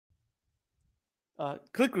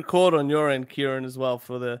Click record on your end, Kieran, as well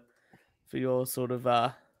for your sort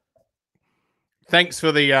of. Thanks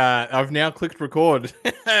for the. I've now clicked record.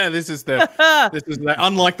 This is the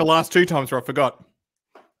unlike the last two times where I forgot.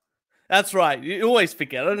 That's right. You always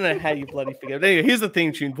forget. I don't know how you bloody forget. But anyway, here's the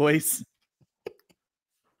theme tune, boys.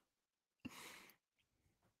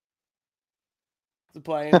 Stop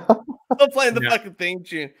playing the fucking theme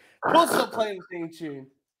tune. Of course, stop playing the theme tune.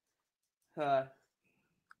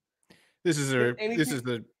 This is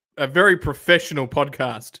a very professional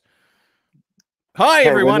podcast. Hi,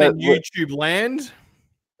 everyone in YouTube land.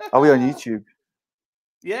 Are we on YouTube?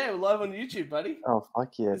 Yeah, we're live on YouTube, buddy. Oh,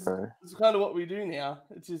 fuck yeah, bro. It's kind of what we do now.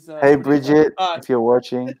 It's just, hey, Bridget, if you're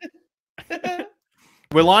watching.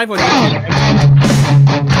 We're live on YouTube.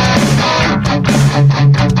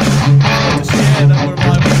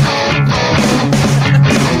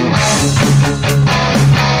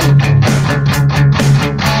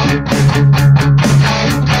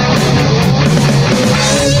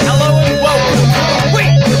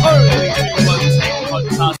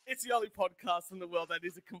 It's the only podcast in the world that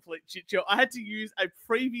is a complete shit show. I had to use a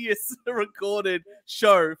previous recorded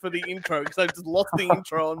show for the intro because I just lost the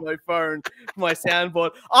intro on my phone for my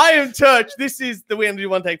soundboard. I am Church. This is the We Only Do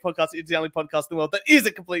One Take podcast. It's the only podcast in the world that is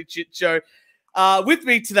a complete shit show. With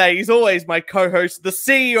me today is always my co-host, the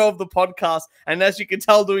CEO of the podcast, and as you can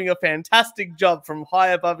tell, doing a fantastic job from high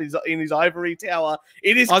above in his ivory tower.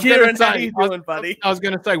 It is Kieran. How you doing, buddy? I was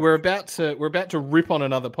going to say we're about to rip on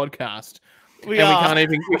another podcast. We can't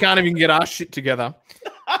even get our shit together.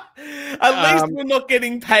 At least we're not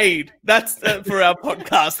getting paid. That's for our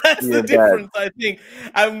podcast. That's the difference, I think.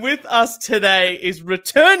 And with us today is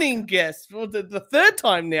returning guest for the third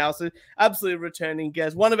time now. So absolutely returning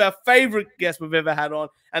guest. One of our favorite guests we've ever had on,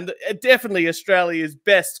 and definitely Australia's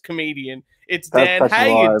best comedian. It's Dan.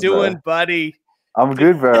 How you doing, buddy? I'm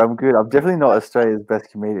good, bro. I'm good. I'm definitely not Australia's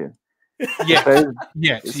best comedian.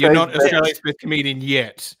 Yes, you're not Australia's best comedian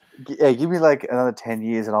yet. Yeah, give me like another 10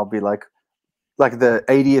 years and I'll be like the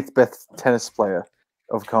 80th best tennis player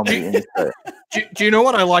of comedy in Australia. Do you know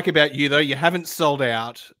what I like about you though? You haven't sold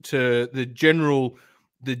out to the general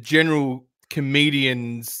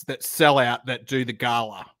comedians that sell out that do the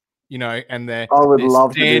gala, you know, and I would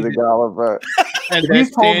love to do the gala, bro. And their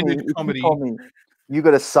standard comedy. You told me you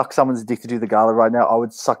got to suck someone's dick to do the gala right now, I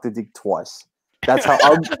would suck the dick twice. That's how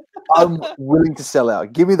I'm willing to sell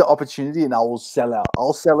out. Give me the opportunity and I will sell out.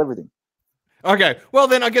 I'll sell everything. Okay. Well,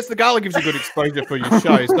 then I guess the gala gives you good exposure for your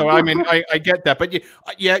show. So, I mean, I get that. But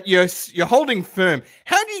you're holding firm.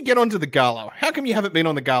 How do you get onto the gala? How come you haven't been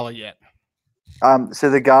on the gala yet? So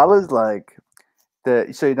the gala's like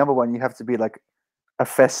so number one, you have to be like a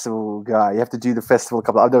festival guy. You have to do the festival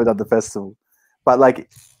I've never done the festival. But like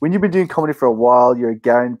when you've been doing comedy for a while, you're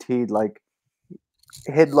guaranteed like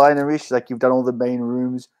headliner-ish, like you've done all the main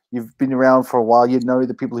rooms, you've been around for a while, you know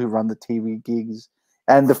the people who run the TV gigs,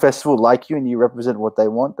 and the festival like you and you represent what they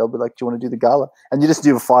want. They'll be like, do you want to do the gala? And you just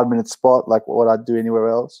do a 5-minute spot like what I'd do anywhere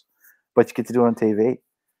else, but you get to do it on TV.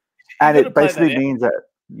 And it basically means that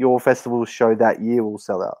your festival show that year will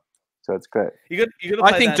sell out. So it's great.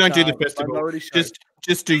 I think don't do the festival.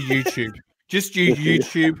 Just do YouTube. Just do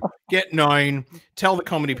YouTube, get known, tell the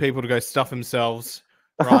comedy people to go stuff themselves.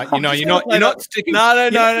 Right, you're not sticking. No.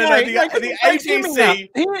 The ATC.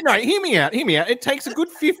 Hear me out. It takes a good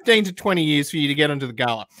 15 to 20 years for you to get onto the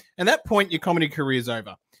gala. And at that point, your comedy career is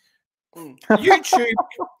over.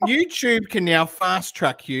 YouTube can now fast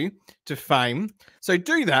track you to fame. So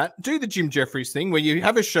do that. Do the Jim Jeffries thing where you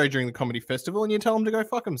have a show during the comedy festival and you tell them to go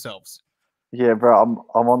fuck themselves. Yeah, bro.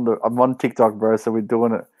 I'm on TikTok, bro. So we're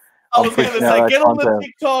doing it. I was going to say, get on the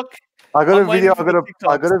TikTok. I got a video.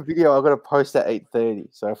 I got to post at 8:30.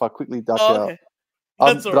 So if I quickly duck out,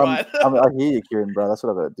 that's all right. I hear you, Kieran, bro. That's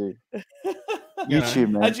what I got to do.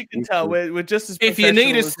 YouTube, man. As you can tell, we're just as. If you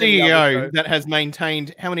need a CEO that has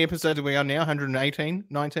maintained, how many episodes are we on now? 118,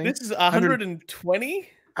 19. This is 120.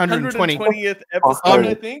 120th episode,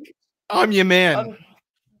 I think. I'm your man.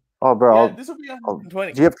 Bro. This will be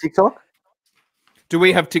 120. Do you have TikTok? Do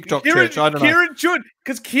we have TikTok, Church? I don't know. Kieran should,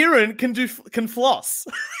 because Kieran can floss.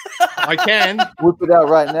 I can. Whip it out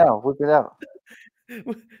right now. Whip it out.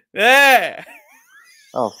 Yeah.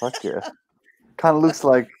 Oh, fuck yeah. Kind of looks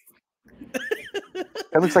like...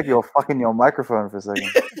 It looks like you're fucking your microphone for a second.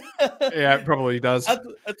 Yeah, it probably does.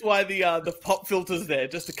 That's why the pop filter's there,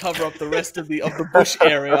 just to cover up the rest of the bush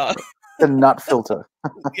area. The nut filter.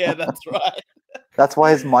 Yeah, that's right. That's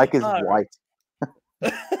why his mic is white.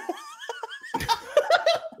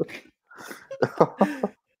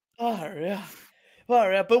 Oh yeah.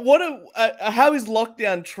 Far out. But what? How is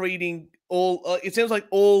lockdown treating all? It sounds like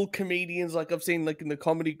all comedians, like I've seen, like in the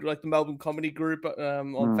comedy, like the Melbourne Comedy Group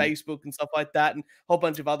on Facebook and stuff like that, and a whole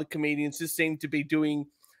bunch of other comedians just seem to be doing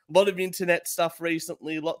a lot of internet stuff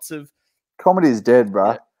recently. Lots of comedy is dead,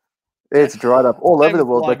 bro. Yeah. It's dried up all over the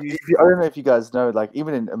world. Like, I don't know if you guys know, like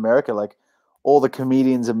even in America, like all the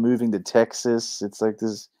comedians are moving to Texas. It's like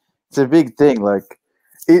this. It's a big thing. Like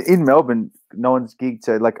in Melbourne, no one's geeked.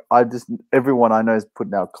 So like everyone I know is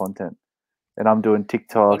putting out content, and I'm doing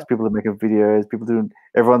TikToks. People are making videos.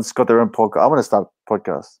 Everyone's got their own podcast. I want to start a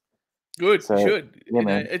podcast. Good, so, you should. Yeah,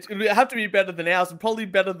 man. It'll have to be better than ours, and probably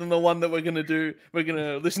better than the one that we're gonna do. We're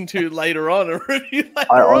gonna listen to later on. Or review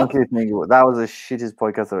later I honestly think that was the shittest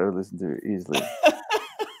podcast I've ever listened to easily.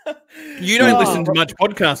 You don't listen to much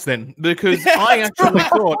podcasts then, because I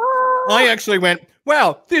actually went,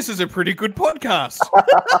 wow, this is a pretty good podcast.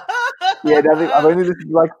 Yeah, I've only listened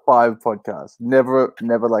to like 5 podcasts. Never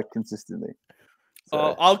like consistently.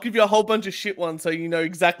 So. I'll give you a whole bunch of shit ones so you know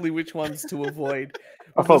exactly which ones to avoid.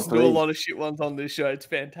 We've listened to a lot of shit ones on this show. It's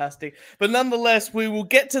fantastic. But nonetheless, we will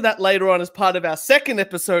get to that later on as part of our second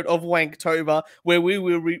episode of Wanktober, where we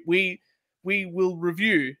will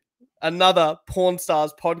review another Porn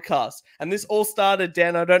Stars podcast. And this all started,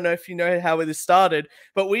 Dan, I don't know if you know how this started,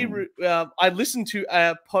 but I listened to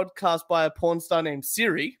a podcast by a porn star named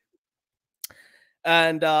Siri,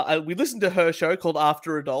 and we listened to her show called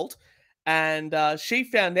After Adult, and she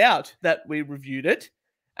found out that we reviewed it,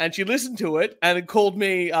 and she listened to it, and it called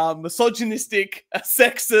me misogynistic,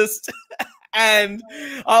 sexist, and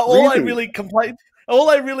all I really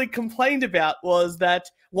complained about was that,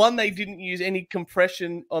 one, they didn't use any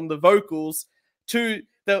compression on the vocals. 2,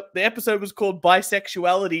 the episode was called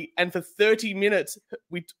Bisexuality, and for 30 minutes,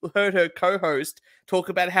 we heard her co-host talk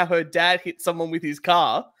about how her dad hit someone with his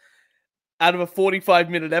car out of a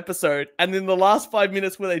 45-minute episode. And then the last 5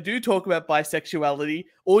 minutes where they do talk about bisexuality,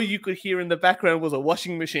 all you could hear in the background was a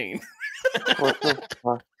washing machine. What the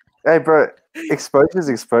fuck? Hey, bro, exposure's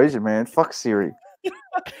exposure, man. Fuck Siri.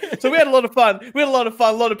 So we had a lot of fun. A lot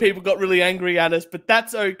of people got really angry at us, but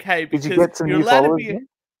that's okay because did you get some new followers?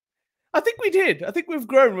 I think we did. I think we've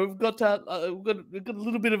grown. We've got a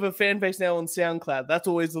little bit of a fan base now on SoundCloud. That's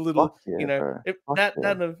always a little,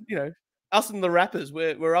 us and the rappers.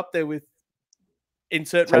 We're up there with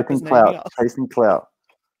insert rappers. Chasing clout.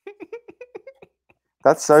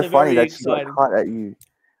 That's so funny that she got cut at you.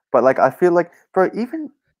 But like, I feel like,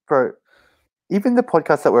 even the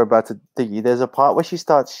podcast that we're about to thingy, there's a part where she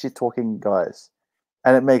starts shit talking guys,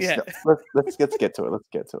 and it makes. Yeah. Let's get to it. Let's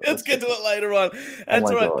get to it later on. That's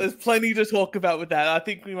all right. God. There's plenty to talk about with that. I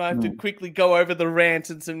think we might have to quickly go over the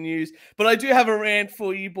rant and some news. But I do have a rant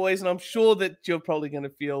for you boys, and I'm sure that you're probably going to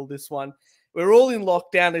feel this one. We're all in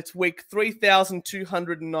lockdown. It's week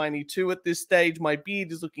 3,292 at this stage. My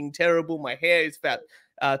beard is looking terrible. My hair is about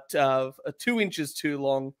 2 inches too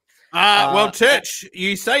long. Well, Church,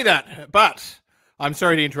 you say that, but I'm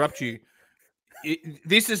sorry to interrupt you.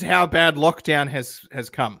 This is how bad lockdown has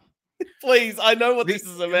come. Please, I know what this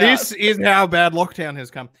is about. This is how bad lockdown has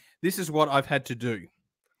come. This is what I've had to do.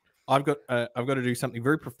 I've got to do something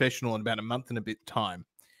very professional in about a month and a bit time,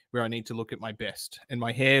 where I need to look at my best, and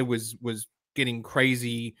my hair was getting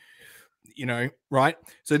crazy, right?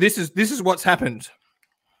 So this is what's happened.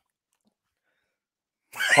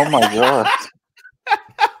 Oh my god.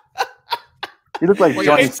 You look like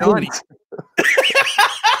Johnny Sins.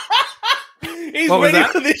 He's ready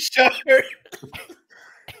for this show.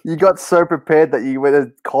 You got so prepared that you went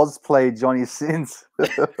to cosplay Johnny Sins.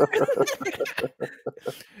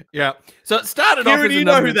 Yeah. So it started Kieran, off as you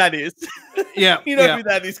know who that is. Yeah. You know who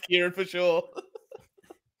that is, Kieran, for sure.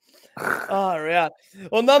 Oh, yeah.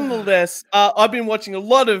 Well, nonetheless, I've been watching a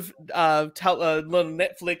lot of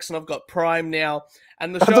Netflix, and I've got Prime now.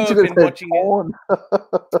 And the show I've been watching porn.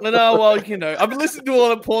 I've been listening to a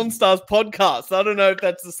lot of Porn Stars podcasts. I don't know if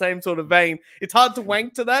that's the same sort of vein. It's hard to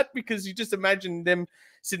wank to that because you just imagine them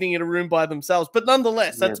sitting in a room by themselves. But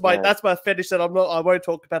nonetheless, that's my fetish that I won't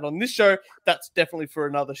talk about on this show. That's definitely for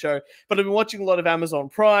another show. But I've been watching a lot of Amazon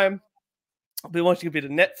Prime. I've been watching a bit of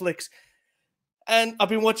Netflix. And I've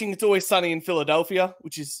been watching It's Always Sunny in Philadelphia,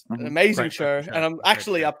 which is an amazing show. And I'm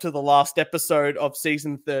actually up to the last episode of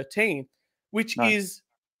season 13, which is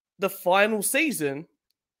the final season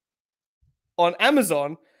on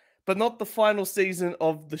Amazon, but not the final season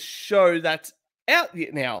of the show that's out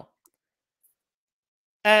yet now.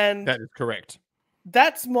 And that is correct.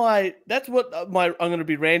 That's what I'm going to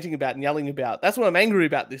be ranting about and yelling about. That's what I'm angry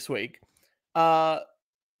about this week.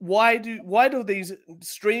 Why do these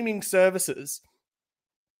streaming services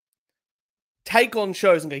take on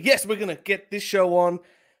shows and go, yes, we're going to get this show on.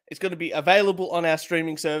 It's going to be available on our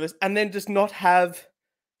streaming service, and then just not have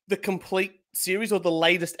the complete series or the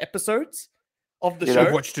latest episodes of the show.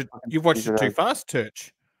 You've watched it too fast,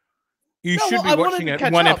 Turch. You No, should well, be I wanted watching to it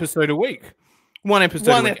catch one up. episode a week. One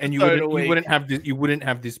episode a week, and you episode a wouldn't have this. You wouldn't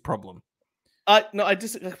have this problem. I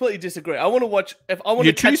completely disagree. I want to watch. If I want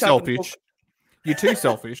You're to too catch up and selfish. You're too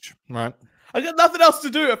selfish, right? I got nothing else to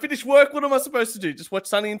do. I finished work. What am I supposed to do? Just watch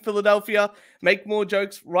Sunny in Philadelphia, make more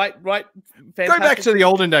jokes, write. Go back to the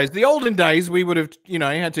olden days. The olden days, we would have,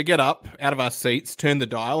 had to get up out of our seats, turn the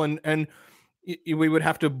dial, and we would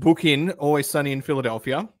have to book in Always Sunny in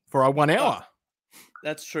Philadelphia for our 1 hour.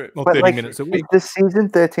 That's true. Or But 30 minutes a week. Is the season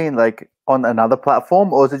 13 like on another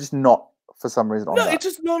platform, or is it just not for some reason on No, that? it's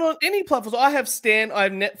just not on any platforms. I have Stan, I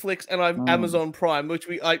have Netflix, and I have Amazon Prime, which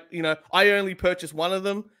I only purchase one of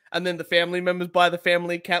them, and then the family members buy the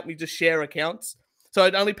family account. We just share accounts. So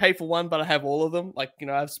I'd only pay for one, but I have all of them. Like,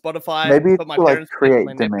 I have Spotify. Maybe it's but my to like parents create pay for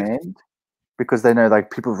my Netflix. demand because they know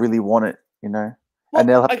like people really want it, Well, and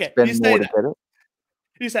they'll have okay, to you spend say more to that. get it.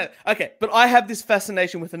 You said, okay, but I have this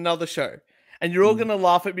fascination with another show, and you're all going to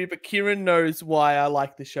laugh at me, but Kieran knows why I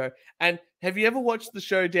like the show. And have you ever watched the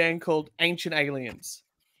show, Dan, called Ancient Aliens?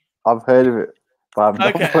 I've heard of it. But I've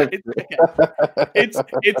not Okay, watched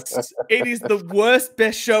it is the worst,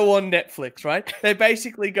 best show on Netflix, right? They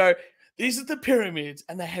basically go, these are the pyramids,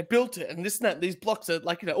 and they had built it, and this and that. These blocks are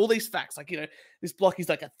like, all these facts, like, this block is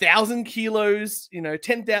like 1,000 kilos,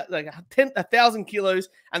 10,000, like 1,000 kilos,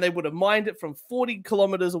 and they would have mined it from 40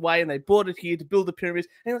 kilometers away, and they brought it here to build the pyramids.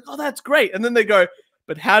 And you're like, oh, that's great. And then they go,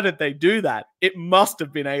 but how did they do that? It must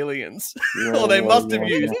have been aliens, or they must have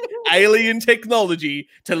used alien technology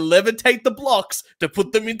to levitate the blocks to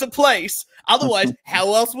put them into place. Otherwise,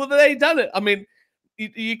 how else would they done it? I mean,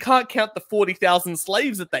 you can't count the 40,000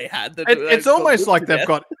 slaves that they had. It's almost like they've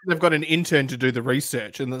got an intern to do the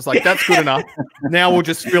research, and it's like, that's good enough. Now we'll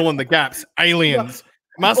just fill in the gaps. Aliens.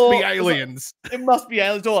 Must be aliens. It must be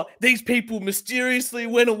aliens. Or these people mysteriously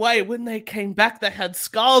went away. When they came back, they had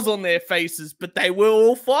scars on their faces, but they were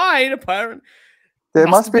all fine, apparently. There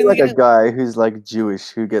must be like a guy who's like Jewish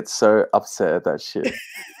who gets so upset at that shit.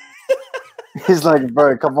 He's like,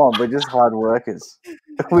 bro, come on, we're just hard workers.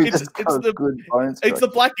 We just got good bones. It's the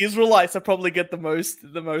black Israelites that probably get the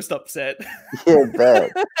most upset. Yeah,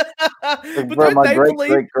 bad. Like, But bro, my don't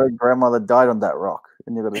great grandmother died on that rock,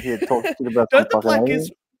 and you're gonna hear talk shit about some fucking alien.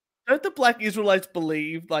 Don't the black Israelites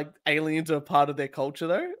believe like aliens are a part of their culture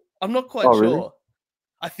though? I'm not quite sure. Really?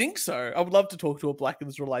 I think so. I would love to talk to a black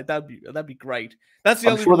Israelite. That'd be great. That's the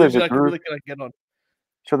I'm only sure there's religion a I can group. really get on.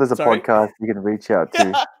 Sure, there's a Sorry? podcast you can reach out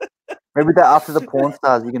to. Maybe that after the porn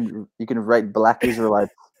stars, you can rate Black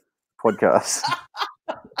Israelites podcast.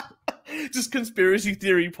 Just conspiracy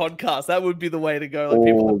theory podcast. That would be the way to go. Like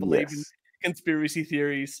people that believe in conspiracy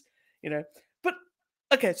theories, But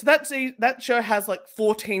okay, so that show has like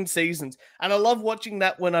 14 seasons, and I love watching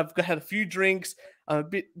that when I've had a few drinks, I'm a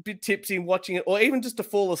bit tipsy, and watching it, or even just to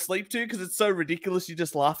fall asleep to, because it's so ridiculous. You're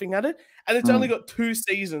just laughing at it, and it's only got 2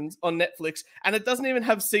 seasons on Netflix, and it doesn't even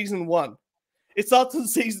have season 1. It starts in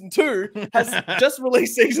season 2, has just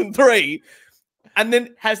released season 3, and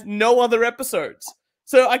then has no other episodes.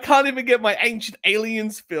 So I can't even get my Ancient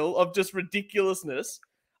Aliens fill of just ridiculousness.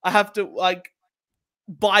 I have to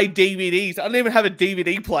buy DVDs. I don't even have a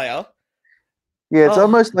DVD player. Yeah, it's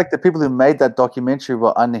almost like the people who made that documentary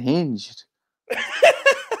were unhinged.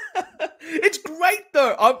 It's great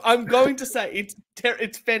though. I'm going to say it's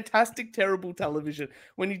fantastic, terrible television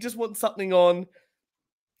when you just want something on.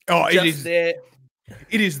 Oh, it is there.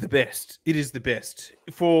 It is the best. It is the best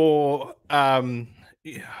for I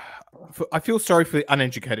feel sorry for the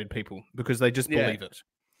uneducated people because they just believe it.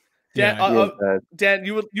 Dan, Dan,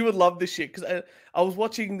 you would love this shit because I was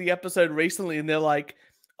watching the episode recently and they're like,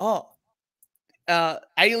 alien.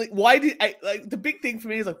 Why did the big thing for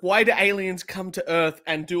me is like, why do aliens come to Earth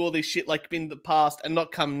and do all this shit like in the past and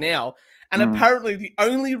not come now? And apparently, the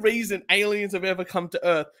only reason aliens have ever come to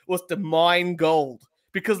Earth was to mine gold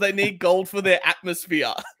because they need gold for their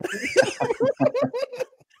atmosphere.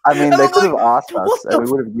 I mean, they could have asked us, and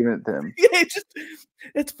we would have given it to them. Yeah,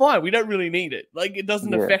 it's fine. We don't really need it. Like, it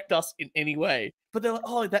doesn't affect us in any way. But they're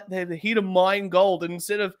like, they're here to mine gold, and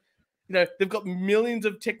instead of, they've got millions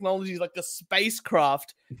of technologies like a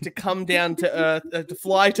spacecraft to come down to Earth, to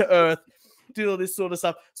fly to Earth, do all this sort of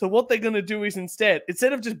stuff. So what they're going to do is instead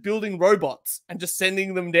of just building robots and just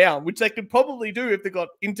sending them down, which they could probably do if they got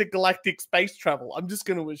intergalactic space travel, I'm just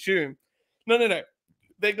going to assume. No.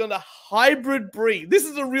 They're going to hybrid breed. This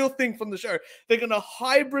is a real thing from the show. They're going to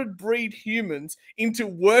hybrid breed humans into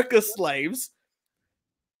worker slaves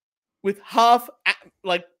with half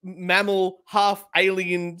like mammal, half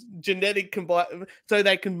alien genetic combine, so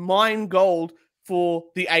they can mine gold for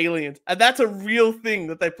the aliens, and that's a real thing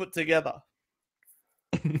that they put together.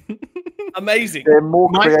 Amazing. They're more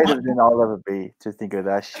creative than I'll ever be to think of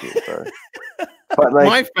that shit, bro. But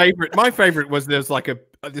like, my favorite was there's like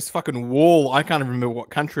this fucking wall. I can't remember what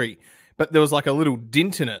country, but there was like a little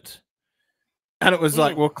dint in it, and it was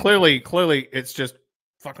like, well, clearly, it's just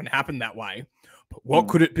fucking happened that way. But what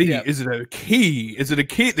could it be? Yeah. Is it a key? Is it a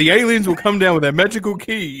key? The aliens will come down with their magical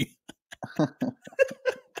key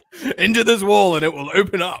into this wall, and it will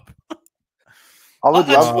open up. I would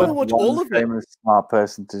I just love wanna one watch all of it. famous smart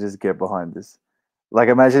person to just get behind this. Like,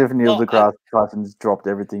 imagine if Neil deGrasse Tyson's dropped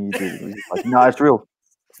everything he did. He's like, no, it's real.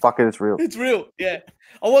 Fuck it, it's real. It's real. Yeah.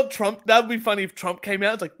 I want Trump. That would be funny if Trump came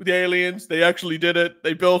out. It's like, the aliens, they actually did it.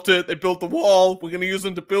 They built it. They built the wall. We're going to use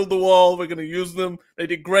them to build the wall. We're going to use them. They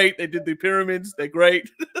did great. They did the pyramids. They're great.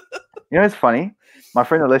 You know, it's funny. My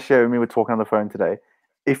friend Alessia and me were talking on the phone today.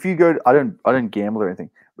 If you go, I don't gamble or anything.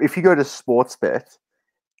 If you go to Sportsbet,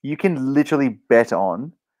 you can literally bet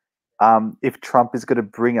on if Trump is going to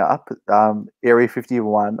bring up Area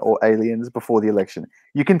 51 or aliens before the election.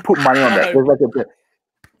 You can put money on that. There's like a bet.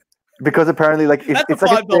 Because apparently, like, it's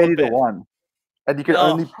like a 30 to 1, and you can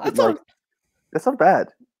only put, like, that's not bad.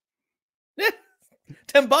 Yeah,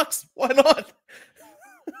 $10. Why not?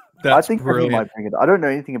 I think he might bring it. I don't know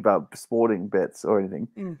anything about sporting bets or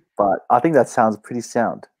anything, but I think that sounds pretty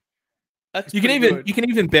sound. You can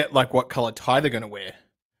even bet like what color tie they're going to wear.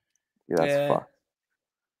 Yeah, that's fun.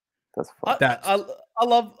 That's fun.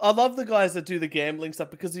 I love the guys that do the gambling stuff,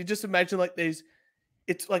 because you just imagine like these.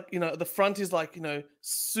 It's like, you know, the front is like, you know,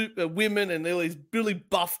 super women and all these really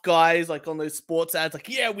buff guys like on those sports ads, like,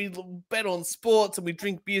 yeah, we bet on sports and we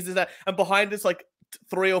drink beers and that. And behind us, like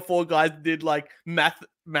 3 or 4 guys did like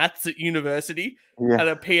maths at university and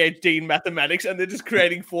a PhD in mathematics, and they're just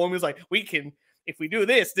creating formulas like, we can, if we do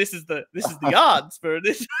this, this is the odds for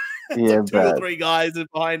this. Yeah, like 2 or 3 guys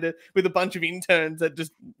behind it with a bunch of interns that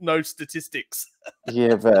just know statistics.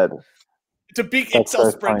 Yeah, bad. It's a big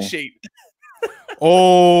Excel spreadsheet.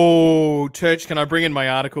 Oh, Church, can I bring in my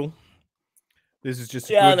article? This is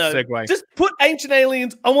just a good segue. Just put Ancient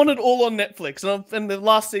Aliens. I want it all on Netflix. And the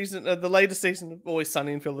last season, the latest season of Always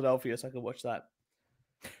Sunny in Philadelphia, so I can watch that.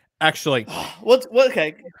 Actually,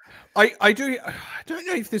 okay. I don't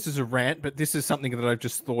know if this is a rant, but this is something that I've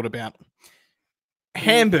just thought about.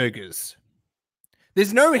 Hamburgers.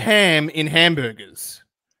 There's no ham in hamburgers,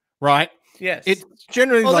 right? Yes. It's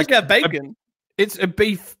generally like got bacon. It's a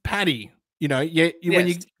beef patty. You know,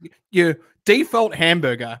 when your default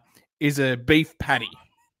hamburger is a beef patty.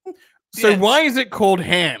 So why is it called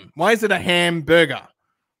ham? Why is it a hamburger?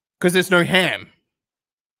 Because there's no ham.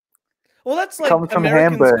 Well, that's like comes from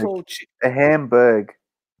Americans Hamburg. A Hamburg,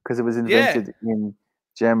 because it was invented in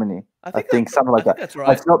Germany. I think something like that. That's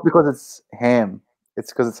right. It's not because it's ham.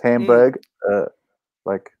 It's because it's Hamburg.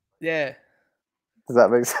 Yeah. Does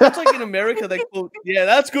that make sense? That's like in America they call. Yeah,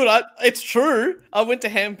 that's good. It's true. I went to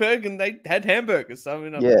Hamburg and they had hamburgers. So, I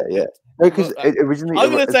mean, yeah. Because originally,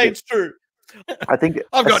 I'm going to say it's true. I think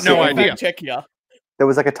I've got no idea. Check here. There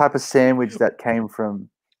was like a type of sandwich that came from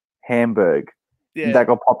Hamburg that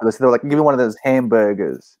got popular. So they were like, give me one of those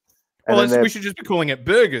hamburgers. Well, we should just be calling it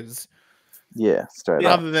burgers. Yeah, straight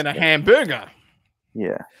rather than a hamburger.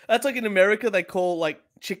 Yeah. That's like in America they call like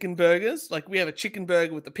chicken burgers. Like we have a chicken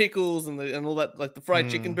burger with the pickles and all that, like the fried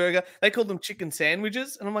chicken burger. They call them chicken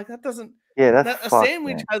sandwiches, and I'm like, that doesn't. Yeah, that's a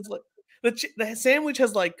sandwich has like the sandwich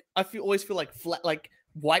has like always feel like flat, like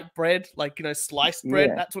white bread, like, you know, sliced bread.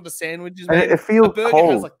 Yeah. That's what a sandwich is. And it feels a burger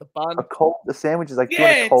cold. has like the bun. The sandwich is like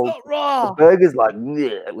it's cold. not raw. The burger's like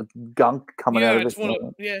with gunk coming out of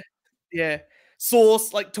it. Yeah.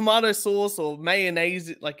 Sauce, like tomato sauce or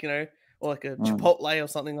mayonnaise, like, you know, or like a Chipotle or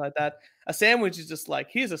something like that. A sandwich is just like,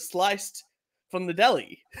 here's a sliced from the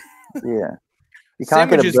deli. Yeah. You can't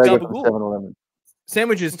get a burger from 7-Eleven.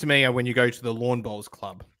 Sandwiches to me are when you go to the Lawn Bowls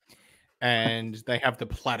Club and they have the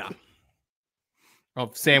platter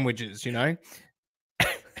of sandwiches, you know?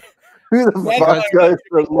 Who the fuck goes to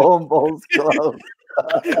the Lawn Bowls Club?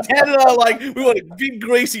 Dad and I are like, we want a big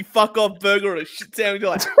greasy fuck off burger or a shit sandwich.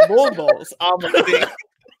 You're like, Lawn Bowls are my thing.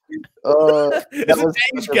 It's an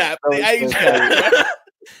age gap. The age gap.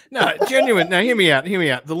 No, genuine. Now, hear me out.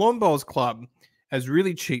 The Lawn Bowls Club has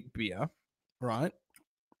really cheap beer, right?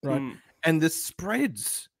 And the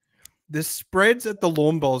spreads at the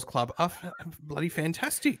Lawn Bowls Club are bloody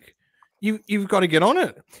fantastic. You've got to get on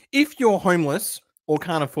it. If you're homeless or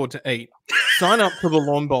can't afford to eat, sign up to the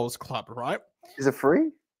Lawn Bowls Club, right? Is it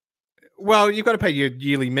free? Well, you've got to pay your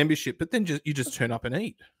yearly membership, but then you just turn up and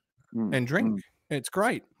eat and drink. It's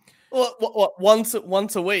great. What? Once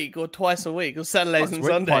a week or twice a week or Saturdays and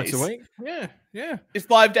Sundays? Twice a week. Yeah. It's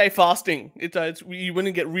 5-day fasting. It's you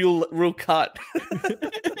wouldn't get real cut.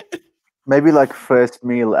 Maybe like first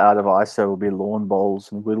meal out of ISO will be lawn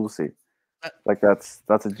bowls and Whittlesey. Like that's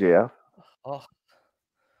a GF. Oh,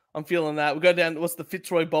 I'm feeling that. We go down. What's the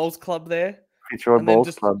Fitzroy Bowls Club there? Fitzroy And then Bowls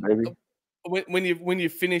just- Club, maybe. When you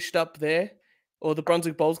finished up there, or the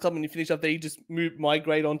Brunswick Bowls Club, when you finish up there, you just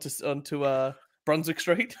migrate onto Brunswick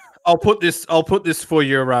Street. I'll put this for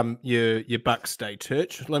your Bucks Day,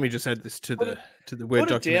 Church. Let me just add this to the Word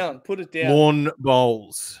document. Put it down. Lawn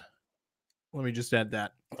bowls. Let me just add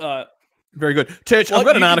that. Very good, Church. I've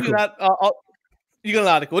got an article. You got an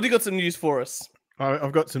article. What do you got some news for us?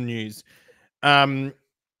 I've got some news, and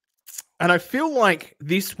I feel like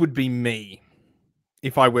this would be me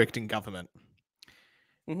if I worked in government.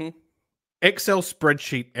 Mm-hmm. Excel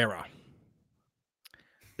spreadsheet error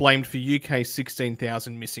blamed for UK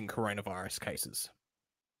 16,000 missing coronavirus cases.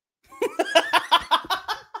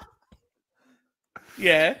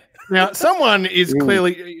 Yeah. Now, someone is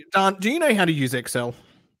clearly... Dan, do you know how to use Excel?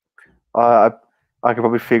 I could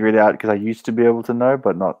probably figure it out because I used to be able to know,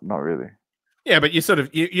 but not really. Yeah, but you sort of...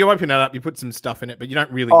 You open it up, you put some stuff in it, but you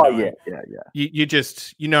don't really Oh, know. yeah. You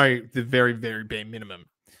just... You know the very, very bare minimum.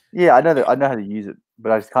 Yeah, I know how to use it,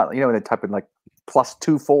 but I just can't... You know when they type in like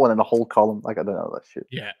 +24 and then a whole column? Like, I don't know that shit.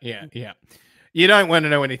 Yeah. You don't want to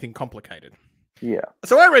know anything complicated. Yeah.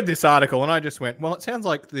 So I read this article and I just went, well, it sounds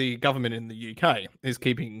like the government in the UK is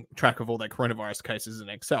keeping track of all their coronavirus cases in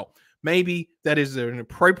Excel. Maybe that is an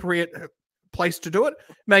appropriate place to do it.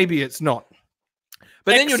 Maybe it's not.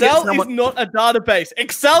 But then Excel is not a database.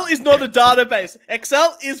 Excel is not a database.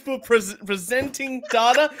 Excel is for presenting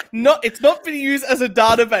data. It's not for use as a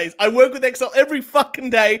database. I work with Excel every fucking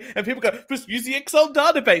day, and people go, just use the Excel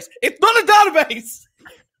database. It's not a database.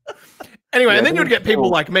 Anyway, and then you'd get people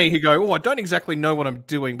like me who go, oh, I don't exactly know what I'm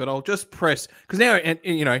doing, but I'll just press, because now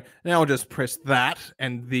I'll just press that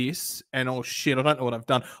and this, and oh shit, I don't know what I've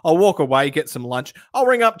done. I'll walk away, get some lunch. I'll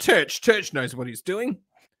ring up Church. Church knows what he's doing.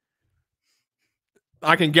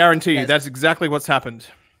 I can guarantee you that's exactly what's happened.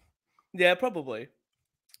 Yeah, probably.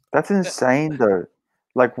 That's insane, though.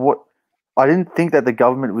 Like, what? I didn't think that the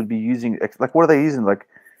government would be using... Like, what are they using? Like,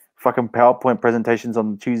 fucking PowerPoint presentations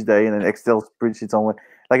on Tuesday and then Excel spreadsheets on...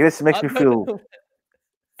 Like, this makes me feel...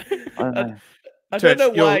 I don't know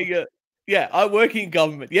why... Yeah, I work in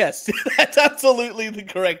government. Yes, that's absolutely the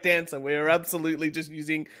correct answer. We're absolutely just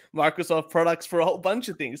using Microsoft products for a whole bunch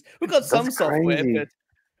of things. We've got some software,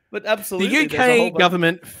 but absolutely. The UK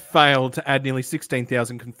government failed to add nearly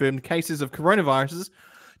 16,000 confirmed cases of coronaviruses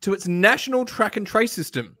to its national track and trace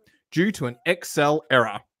system due to an Excel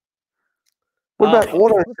error. What about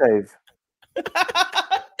autosave?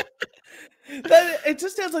 It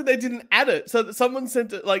just sounds like they didn't add it. So that someone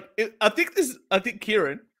sent it I think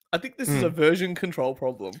Kieran, this is a version control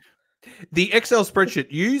problem. The Excel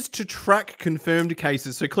spreadsheet used to track confirmed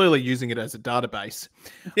cases, so clearly using it as a database,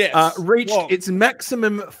 reached its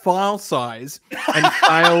maximum file size and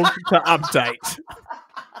failed to update.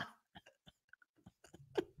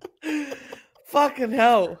 Fucking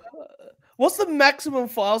hell. What's the maximum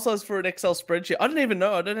file size for an Excel spreadsheet? I don't even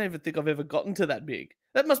know. I don't even think I've ever gotten to that big.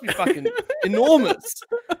 That must be fucking enormous.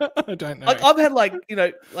 I don't know. I've had like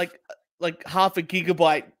half a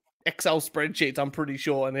gigabyte Excel spreadsheets, I'm pretty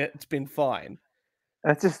sure, and it's been fine.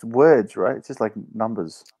 And it's just words, right? It's just like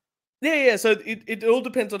numbers. Yeah. So it all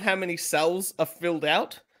depends on how many cells are filled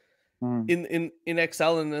out in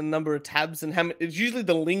Excel and the number of tabs and how many. It's usually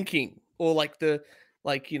the linking or the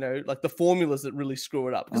formulas that really screw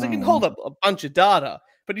it up because it can hold up a bunch of data,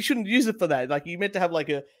 but you shouldn't use it for that. Like you meant to have like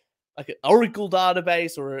an Oracle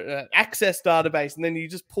database or an Access database, and then you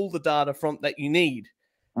just pull the data from that you need.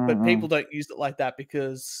 But people don't use it like that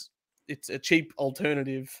because it's a cheap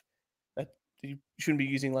alternative that you shouldn't be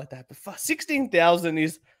using like that. But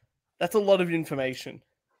 16,000 that's a lot of information.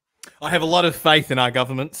 I have a lot of faith in our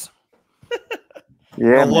governments.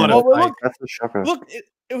 Yeah, a lot of faith. That's a shocker. Look,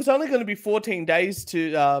 it was only going to be 14 days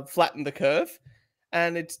to flatten the curve.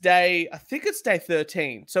 And it's day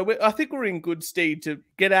 13. So I think we're in good stead to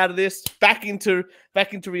get out of this, back into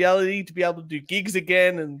reality, to be able to do gigs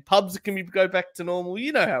again, and pubs can go back to normal.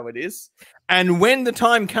 You know how it is. And when the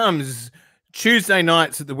time comes, Tuesday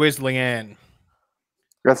nights at the Wesleyan.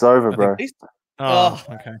 That's over, bro.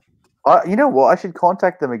 Okay. You know what? I should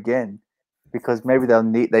contact them again because maybe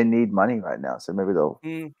they need money right now. So maybe they'll.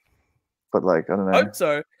 But I don't know. Hope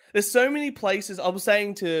so. There's so many places. I was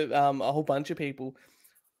saying to a whole bunch of people,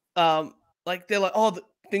 they're like,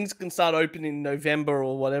 things can start opening in November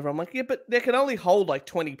or whatever. I'm like, yeah, but they can only hold like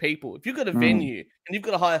 20 people. If you've got a venue and you've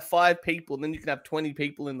got to hire 5 people and then you can have 20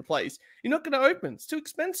 people in the place, you're not going to open. It's too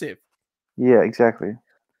expensive. Yeah, exactly.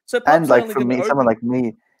 So And pubs are like only for gonna me, someone open- like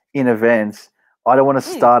me in events, I don't want to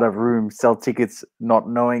start a room, sell tickets, not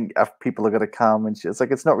knowing if people are going to come and shit. It's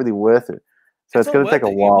like it's not really worth it. So it's not going to take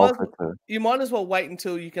worth a it. while for it to. You might as well wait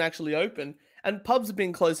until you can actually open. And pubs have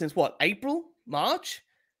been closed since what, April, March?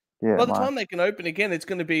 Yeah, By the time they can open again, it's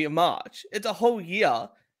going to be March. It's a whole year.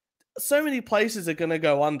 So many places are going to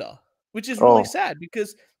go under, which is really sad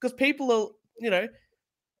because people are, you know,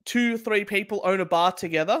 2 or 3 people own a bar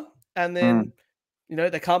together, and then you know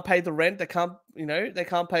they can't pay the rent, they can't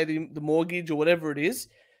pay the mortgage or whatever it is.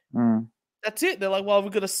 That's it. They're like, well,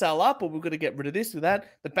 we've got to sell up, or we've got to get rid of this or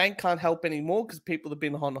that. The bank can't help anymore because people have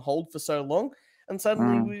been on hold for so long. And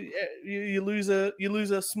suddenly you lose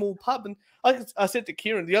a small pub. And I said to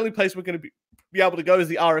Kieran, the only place we're going to be able to go is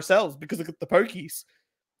the RSLs because of the pokies.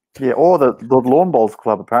 Yeah, or the Lawn Bowls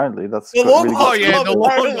Club, apparently. That's The got Lawn really Bowls good- yeah, Club, the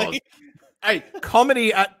Lawn apparently. Bowls. Hey,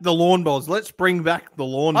 comedy at the Lawn Bowls. Let's bring back the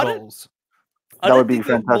Lawn Bowls. That would be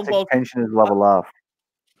fantastic. Pensioners love a laugh.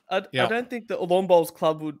 I don't think the Lawn Bowls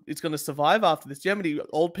Club is going to survive after this. Do you know how many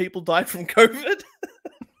old people died from COVID?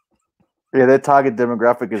 Yeah, their target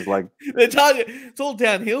demographic is like It's all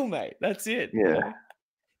downhill, mate. That's it. Yeah. You know?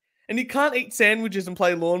 And you can't eat sandwiches and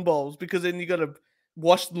play lawn bowls because then you got to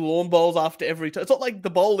wash the lawn bowls after every time. It's not like the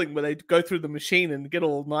bowling where they go through the machine and get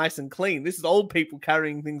all nice and clean. This is old people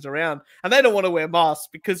carrying things around, and they don't want to wear masks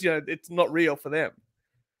because it's not real for them.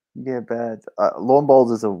 Yeah, bad. Lawn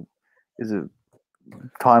Bowls is a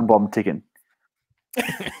time bomb ticking.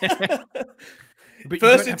 But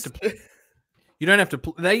First, you don't have to.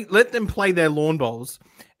 They let them play their lawn bowls,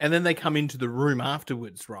 and then they come into the room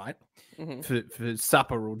afterwards, right, for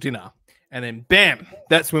supper or dinner, and then bam,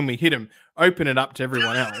 that's when we hit them. Open it up to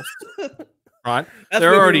everyone else, right? That's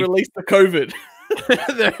when we release the COVID.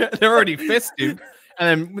 they're already festive,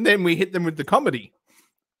 and then we hit them with the comedy.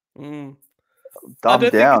 Dumb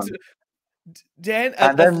down. Dan,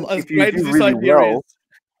 and then as if you great as do this really idea well,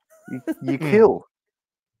 is, you kill.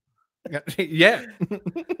 Yeah.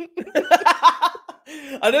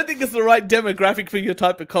 I don't think it's the right demographic for your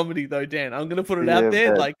type of comedy, though, Dan. I'm going to put it out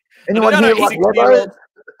there. But Like, anyone here like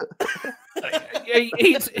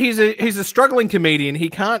he's a struggling comedian. He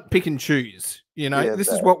can't pick and choose. Yeah, this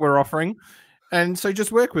is what we're offering, and so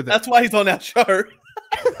just work with it. That's why he's on our show.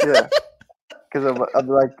 Yeah, because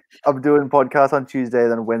I'm doing podcasts on Tuesday,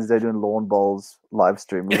 then Wednesday doing Lawn Bowls live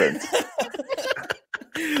stream events.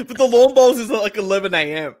 But the lawn bowls is at like 11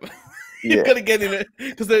 a.m. You've Yeah. got to get in it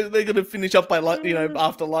because they're going to finish up by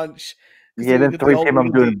after lunch. Yeah, then 3 p.m.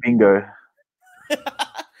 I'm doing bingo.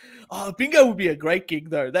 Oh, bingo would be a great gig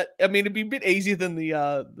though. It'd be a bit easier than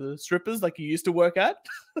the strippers like you used to work at.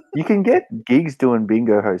 You can get gigs doing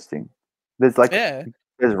bingo hosting. There's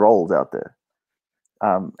there's roles out there.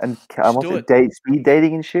 And I'm also speed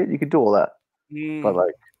dating and shit. You could do all that, but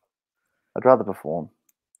I'd rather perform.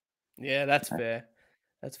 Yeah, that's fair.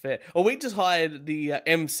 That's fair. Well, we just hired the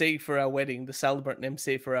MC for our wedding, the celebrant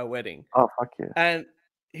MC for our wedding. Oh fuck yeah! And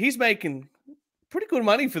he's making pretty good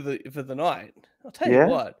money for the night. I'll tell you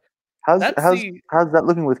what. How's that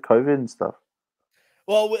looking with COVID and stuff?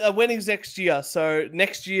 Well, our wedding's next year. So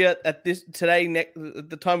next year at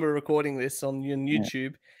the time we're recording this on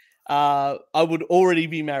YouTube, I would already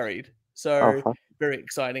be married. So very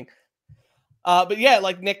exciting. But yeah,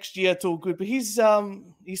 like next year it's all good. But he's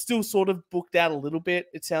still sort of booked out a little bit.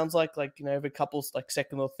 It sounds like every couple's like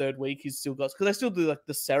second or third week he's still got, because they still do like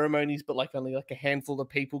the ceremonies, but like only like a handful of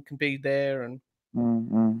people can be there and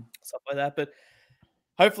stuff like that. But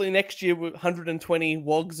hopefully next year 120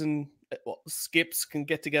 wogs and skips can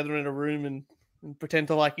get together in a room and pretend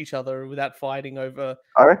to like each other without fighting over.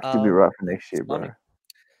 I reckon it'll be right for next year, money. bro.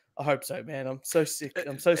 I hope so, man. I'm so sick.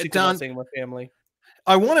 I'm so sick of not seeing my family.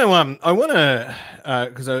 I want to,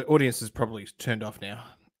 because our audience is probably turned off now.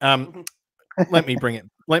 Let me bring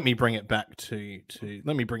it back to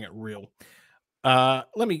let me bring it real. Oh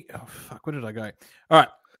fuck, where did I go? All right.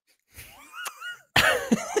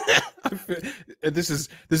 This is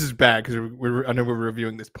bad because I know we're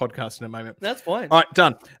reviewing this podcast in a moment. That's fine. All right,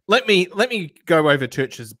 done. Let me go over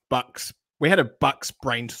Church's Bucks. We had a Bucks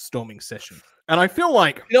brainstorming session. And I feel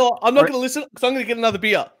like... I'm not going to listen because I'm going to get another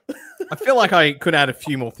beer. I feel like I could add a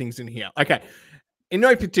few more things in here. Okay. In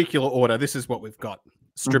no particular order, this is what we've got.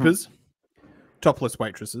 Strippers, topless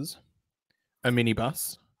waitresses, a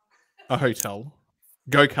minibus, a hotel,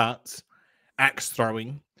 go-karts, axe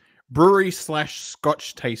throwing,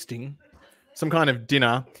 brewery/scotch tasting, some kind of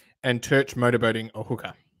dinner, and church motorboating or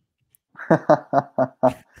hooker.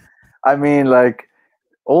 I mean, like...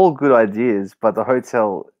 all good ideas, but the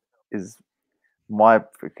hotel is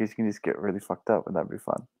because you can just get really fucked up and that'd be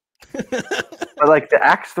fun. But like the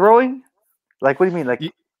axe throwing, like what do you mean? Like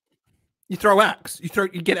you throw axe, you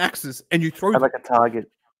get axes and you throw at like a target.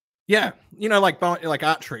 Yeah, like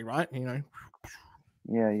archery, right? Yeah.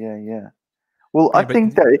 Well, I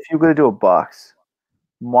think that if you're going to do a box,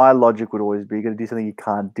 my logic would always be you're going to do something you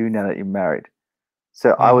can't do now that you're married.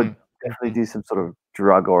 So I would definitely do some sort of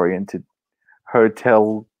drug-oriented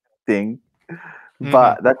hotel thing.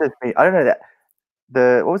 But that's just me. I don't know that.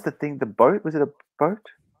 What was the thing? The boat? Was it a boat?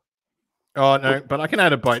 Oh no, but I can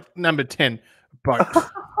add a boat. Number 10, boat.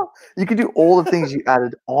 You can do all the things you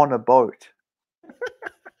added on a boat.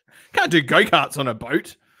 Can't do go-karts on a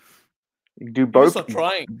boat. You can do boat. Stop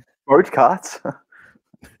trying. Boat karts.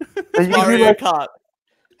 Mario Kart.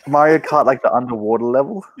 Mario Kart, like the underwater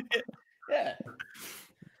level. Yeah.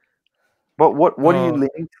 But what are you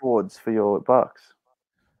leaning towards for your bucks?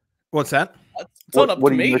 What's that? It's not up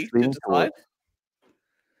to me to decide.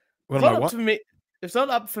 It's not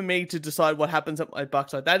up for me to decide what happens at my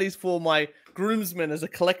buckside. That is for my groomsmen as a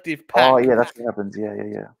collective pack. Oh yeah, that's what happens. Yeah.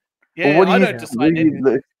 Yeah, well, I don't decide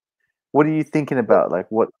anything. What are you thinking about? Like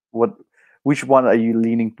which one are you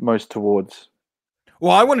leaning most towards?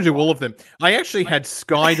 Well, I want to do all of them. I actually had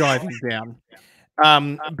skydiving down.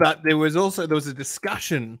 But there was a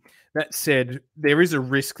discussion that said there is a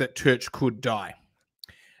risk that Church could die.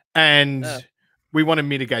 And we want to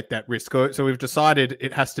mitigate that risk. So we've decided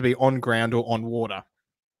it has to be on ground or on water.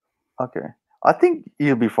 Okay. I think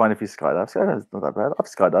you'll be fine if you skydive. Skydiving's not that bad. I've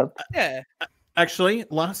skydived. Yeah. Actually,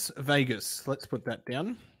 Las Vegas. Let's put that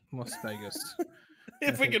down. Las Vegas.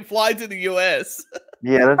 If we can fly to the US.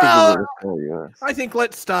 Yeah, I don't think we'll go to the US. I think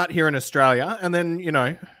let's start here in Australia, and then,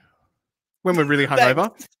 when we're really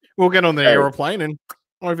hungover, we'll get on the aeroplane and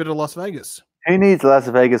over to Las Vegas. Who needs Las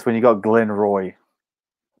Vegas when you got Glen Roy?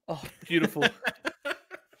 Oh, beautiful.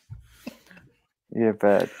 Yeah,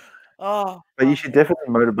 bad. Oh, but you should definitely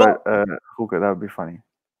motorboat hooker. That would be funny.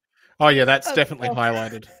 Oh yeah, that's definitely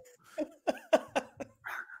highlighted.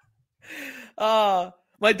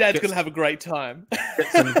 My dad's gonna have a great time.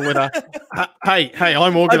 Get some glitter. Hey,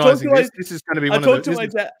 I'm organising this. This is going to be one of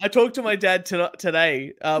the. I talked to my dad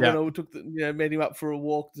today when I took met him up for a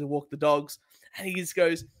walk to walk the dogs, and he just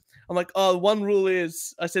goes, "I'm like, one rule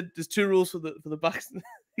is," I said, "There's 2 rules for the bucks."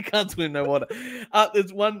 You can't swim no water.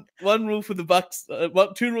 There's one rule for the bucks.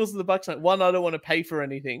 2 rules for the bucks. One, I don't want to pay for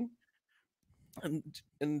anything. And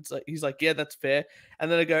it's like, he's like, yeah, that's fair. And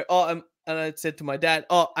then I go, and I said to my dad,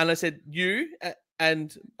 and I said, you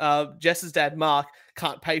and Jess's dad, Mark,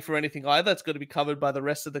 can't pay for anything either. It's got to be covered by the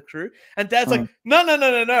rest of the crew. And Dad's like,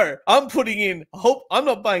 no. I'm putting in. I'm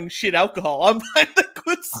not buying shit alcohol. I'm buying the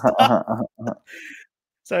good stuff.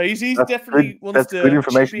 So he's definitely wants to. That's good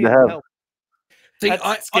information to have. Help. See,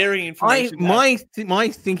 that's scary information. My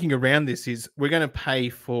thinking around this is we're going to pay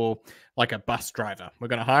for like a bus driver. We're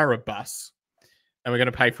going to hire a bus, and we're going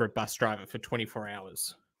to pay for a bus driver for 24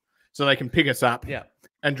 hours, so they can pick us up,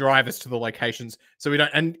 and drive us to the locations, so we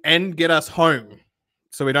don't and get us home,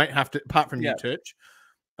 so we don't have to. Apart from you, Church,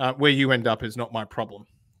 where you end up is not my problem.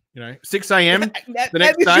 6 a.m. the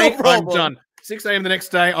next day, I'm done. 6 a.m. the next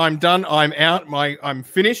day, I'm done. I'm out. I'm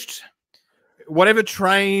finished. Whatever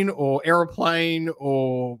train or aeroplane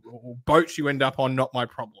or boat you end up on, not my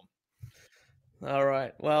problem. All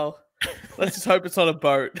right. Well, let's just hope it's not a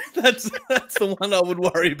boat. That's the one I would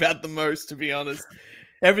worry about the most, to be honest.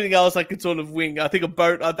 Everything else I could sort of wing. I think a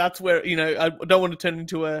boat, that's where, I don't want to turn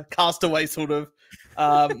into a castaway sort of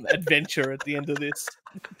adventure at the end of this.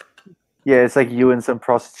 Yeah, it's like you and some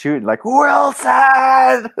prostitute, like, Wilson!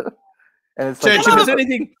 And it's like, Church, if it's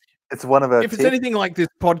anything... It's one of our If it's anything like this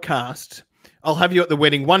podcast, I'll have you at the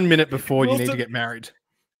wedding 1 minute before you need to get married.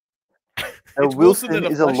 Wilson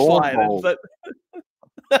is a lawn bowl.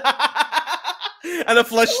 And a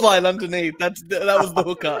fleshlight underneath. That was the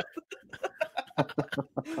hooker.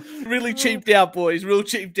 Really cheaped out, boys. Real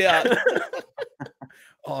cheaped out.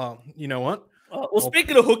 Oh, you know what? Well,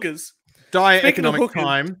 speaking of hookers. Dire economic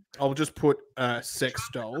time. I'll just put sex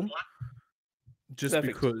doll. Just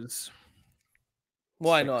because.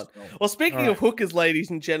 Why not? Well, speaking of hookers, ladies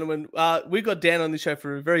and gentlemen, we got Dan on the show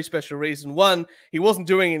for a very special reason. One, he wasn't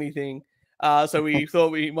doing anything, so we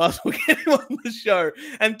thought we might as well get him on the show.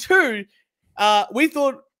 And 2, we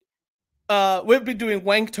thought we've been doing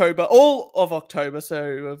Wanktober all of October,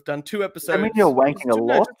 so we've done 2 episodes. Does that mean you're wanking a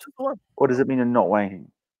lot? Or does it mean you're not wanking?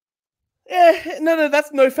 Yeah, no, that's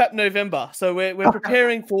NoFap November. So we're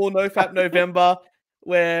preparing for NoFap November.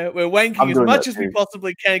 We're wanking as much as we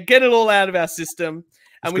possibly can, get it all out of our system.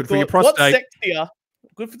 And we thought, what's sexier?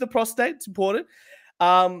 Good for the prostate, it's important.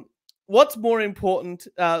 what's more important?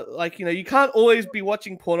 Like, you know, you can't always be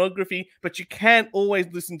watching pornography, but you can't always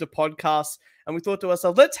listen to podcasts. And we thought to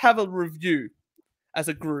ourselves, let's have a review as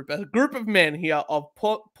a group of men here of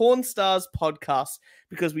Porn Stars podcast,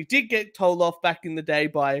 because we did get told off back in the day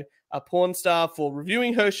by a porn star for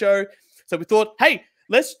reviewing her show. So we thought, hey,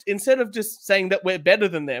 let's, instead of just saying that we're better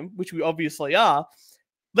than them, which we obviously are,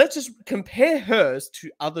 let's just compare hers to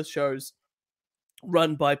other shows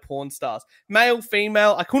run by porn stars. Male,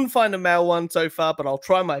 female. I couldn't find a male one so far, but I'll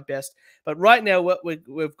try my best. But right now what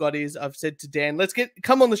we've got is, I've said to Dan,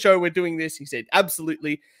 come on the show, we're doing this. He said,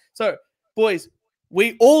 absolutely. So, boys,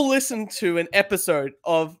 we all listened to an episode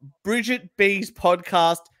of Bridget B's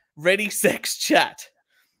podcast, Ready Sex Chat.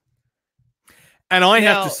 And I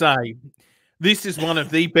have to say, this is one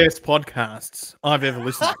of the best podcasts I've ever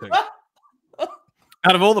listened to.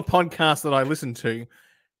 Out of all the podcasts that I listened to,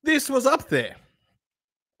 this was up there.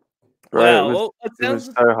 Bro, Wow, it was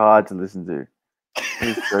so hard to listen to.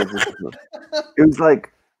 It was so difficult. It was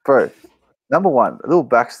like, bro, number one, a little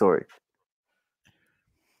backstory.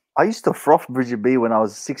 I used to froth Bridget B when I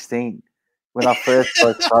was 16, when I first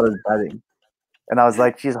started batting. And I was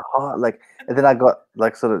like, she's hot. Like, and then I got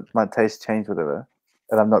like sort of my taste changed, whatever.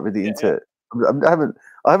 And I'm not really into it.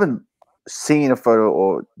 I haven't seen a photo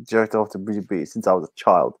or jerked off to Bridget B since I was a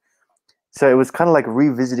child. So it was kind of like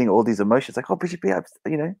revisiting all these emotions. Like, oh, Bridget B,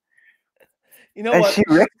 you know. You know and what? She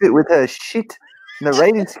wrecked it with her shit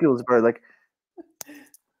narrating skills, bro. Like,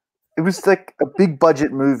 it was like a big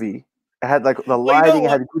budget movie. It had like the lighting, it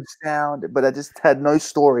had good sound, but it just had no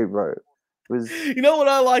story, bro. You know what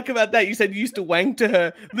I like about that? You said you used to wank to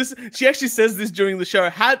her. She actually says this during the show.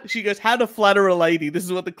 She goes, how to flatter a lady. This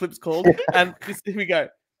is what the clip's called. And here we go.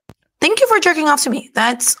 Thank you for jerking off to me.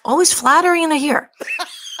 That's always flattering to hear.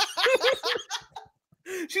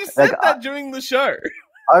 She said that during the show.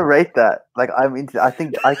 I rate that. Like, I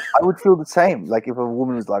think I would feel the same. Like, if a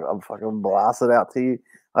woman was like, I'm fucking blasted out to you,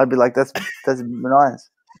 I'd be like, that's nice.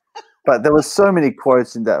 But there were so many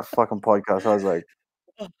quotes in that fucking podcast. I was like,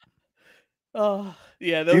 oh,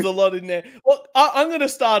 yeah, there was a lot in there. Well, I'm going to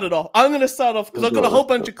start it off. I'm going to start off because I've got a whole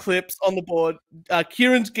bunch of clips on the board.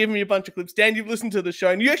 Kieran's given me a bunch of clips. Dan, you've listened to the show,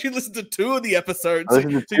 and you actually listened to 2 of the episodes. I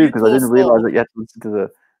listened to 2 because I didn't realize that you had to listen to the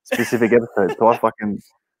specific episode. So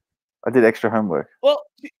I did extra homework. Well,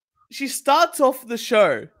 she starts off the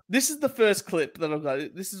show. This is the first clip that I've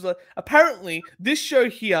got. This is apparently this show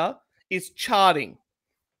here is charting.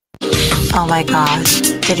 Oh my gosh.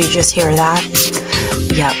 Did you just hear that?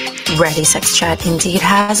 Yep. Ready Sex Chat indeed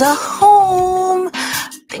has a home.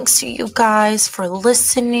 Thanks to you guys for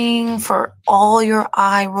listening, for all your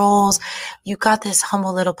eye rolls. You got this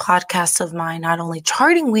humble little podcast of mine, not only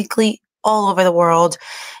charting weekly all over the world,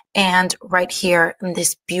 and right here in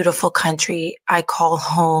this beautiful country I call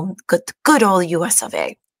home, good old US of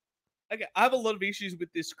A. Okay, I have a lot of issues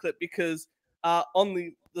with this clip because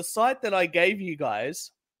on the site that I gave you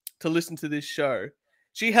guys to listen to this show,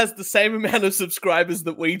 she has the same amount of subscribers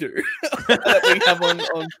that we do, that we have on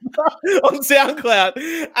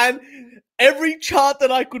SoundCloud. And every chart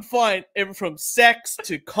that I could find, from sex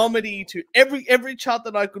to comedy to every chart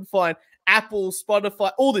that I could find, Apple,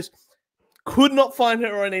 Spotify, all this, could not find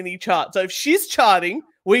her on any chart. So if she's charting,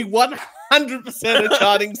 we 100% are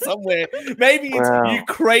charting somewhere. Maybe it's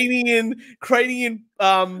Ukrainian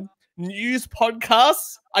news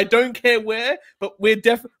podcasts. I don't care where, but we're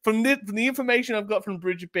from the information I've got from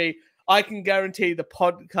Bridget B, I can guarantee the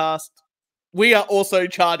podcast, we are also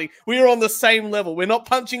charting. We are on the same level. We're not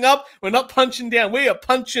punching up. We're not punching down. We are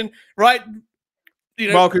punching right.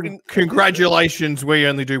 You know, well, congratulations. We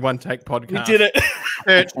only do one take podcast. We did it.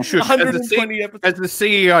 120 episodes. As the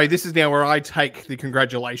CEO, this is now where I take the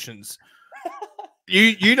congratulations.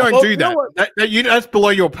 You don't do that. That's below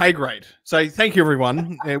your pay grade. So thank you,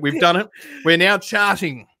 everyone. We've done it. We're now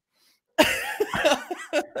charting.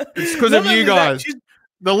 It's because of you guys.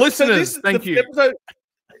 The listeners, thank you.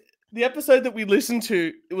 The episode that we listened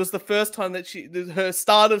to, it was the first time that her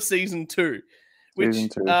start of season 2, which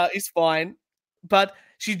is fine. But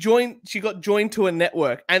she got joined to a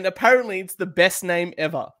network, and apparently it's the best name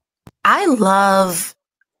ever. I love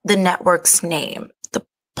the network's name, the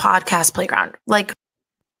Podcast Playground. Like,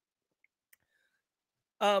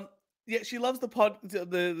 yeah, she loves the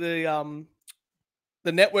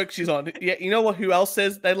network she's on. Yeah, you know what? Who else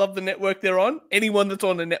says they love the network they're on? Anyone that's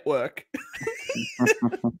on a network.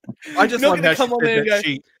 I just love how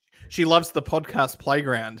she loves the Podcast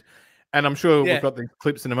Playground. And I'm sure we've got the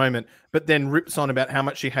clips in a moment, but then rips on about how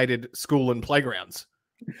much she hated school and playgrounds.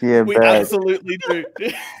 Yeah, we absolutely do.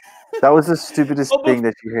 That was the stupidest thing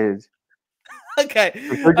that she hated. Okay.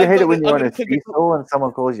 Don't you hate it when I'm you're on gonna a click it. seesaw and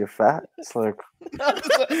someone calls you fat? It's like All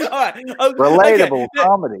right. relatable Okay.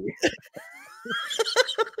 comedy.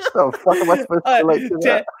 The fuck am I supposed to relate to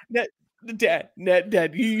that?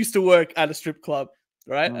 Dad, you used to work at a strip club,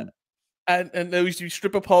 right? Mm. And there used to be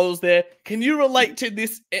stripper poles there. Can you relate to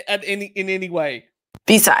this in any way?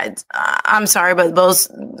 Besides, I'm sorry, but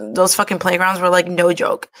those fucking playgrounds were like no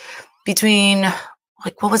joke. Between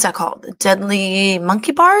like what was that called? Deadly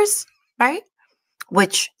monkey bars, right?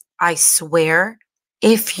 Which I swear,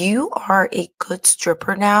 if you are a good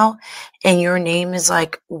stripper now and your name is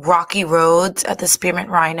like Rocky Roads at the Spearmint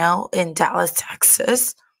Rhino in Dallas,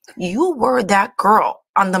 Texas, you were that girl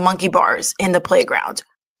on the monkey bars in the playground.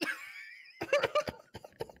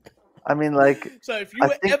 I mean, like, So if you I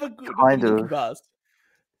were think ever good kind at the monkey of. bars,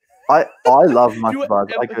 I love You monkey were bars.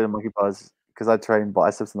 I ever- go to monkey bars because I train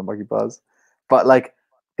biceps in the monkey bars. But like,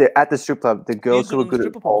 at the strip club, the girls good who were on the good at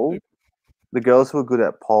stripper pole, pole, too. the girls who were good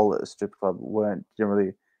at pole at a strip club weren't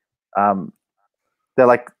generally. They're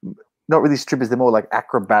like not really strippers. They're more like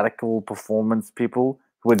acrobatical performance people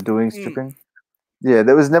who were doing stripping. Yeah,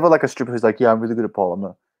 there was never like a stripper who's like, yeah, I'm really good at pole. I'm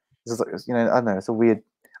not. It's just like, you know, I don't know. It's a weird.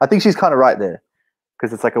 I think she's kind of right there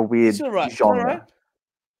because it's like a weird It's all right. genre. All right.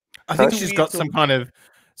 I think It's a she's weird got sort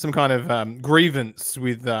some kind of grievance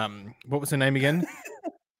with what was her name again?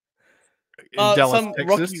 In Dallas, some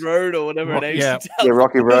Texas. Rocky Road or whatever it is. Yeah. Yeah,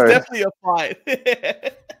 Rocky It was Road. definitely a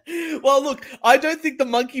fight. Well, look, I don't think the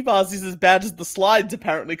monkey bars is as bad as the slides,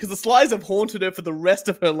 apparently, because the slides have haunted her for the rest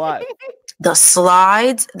of her life. The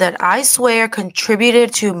slides that I swear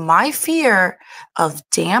contributed to my fear of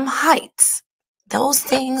damn heights. Those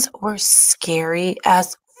things were scary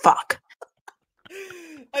as fuck.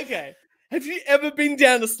 Okay, have you ever been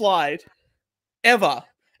down a slide? Ever?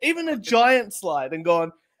 Even a giant slide and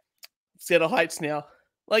gone, set of heights now.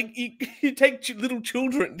 Like, you take little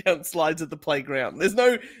children down slides at the playground. There's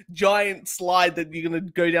no giant slide that you're going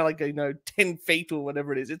to go down, like, 10 feet or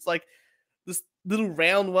whatever it is. It's like this little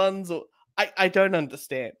round ones. Or I don't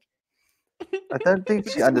understand. I don't think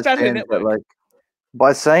But she this is about her understands that, network. like,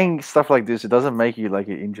 by saying stuff like this, it doesn't make you like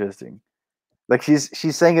it interesting. Like she's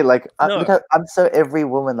saying it like, No. look how I'm so every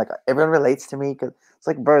woman, like everyone relates to me. Cause it's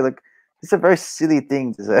like, bro, like it's a very silly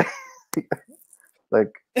thing to say.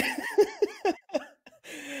 Like,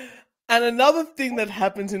 And another thing that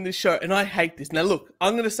happens in this show, and I hate this. Now, look,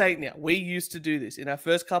 I'm going to say it now. We used to do this in our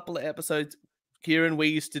first couple of episodes. Kieran, we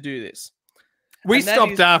used to do this. We And that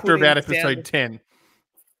stopped is after putting about sound- episode 10.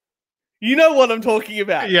 You know what I'm talking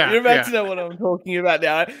about. Yeah, You're about yeah. to know what I'm talking about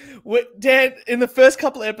now. Dan, in the first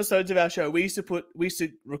couple of episodes of our show, we used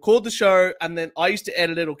to record the show, and then I used to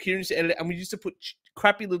edit it, or Kieran used to edit it, and we used to put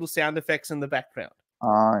crappy little sound effects in the background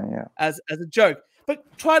yeah. as a joke, but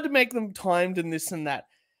tried to make them timed and this and that.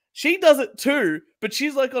 She does it too, but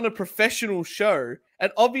she's like on a professional show,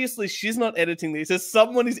 and obviously she's not editing this. There's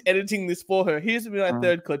someone is editing this for her. Here's my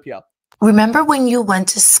third clip here. Remember when you went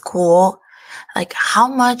to school? Like, how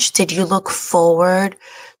much did you look forward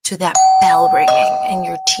to that bell ringing and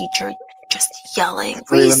your teacher just yelling,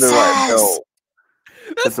 Leaving the right recess?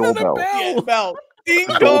 bell. That's The not a doorbell. bell. Yeah, bell. Ding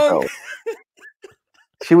The dong. doorbell.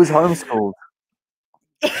 She was homeschooled.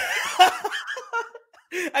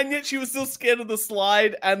 And yet she was still scared of the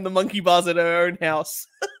slide and the monkey bars at her own house.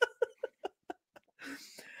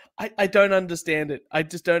 I don't understand it. I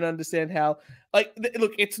just don't understand how. Like,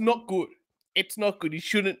 look, it's not good. It's not good. You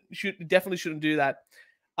definitely shouldn't do that.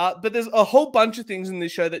 But there's a whole bunch of things in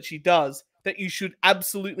this show that she does that you should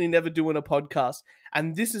absolutely never do in a podcast,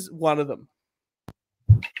 and this is one of them.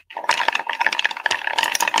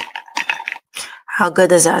 How good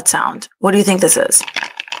does that sound? What do you think this is?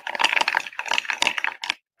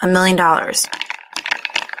 $1 million.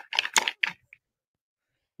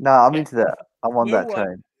 No, I'm into that. I'm on We'll that watch.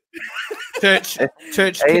 train.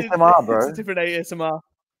 Church, ASMR, bro. It's a different ASMR.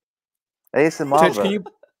 ASMR, Church, bro.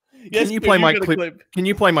 Yes, can you but play my got a clip? Can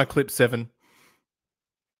you play my clip 7?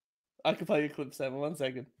 I can play your clip 7. 1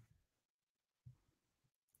 second.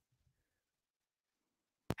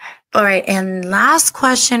 All right. And last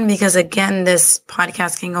question, because again, this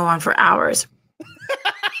podcast can go on for hours.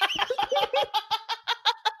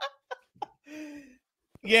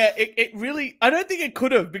 Yeah, it really. I don't think it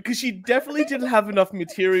could have, because she definitely didn't have enough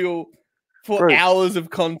material for Bro. hours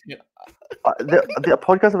of content. The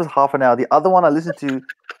podcast was half an hour. The other one I listened to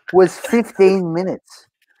was 15 minutes.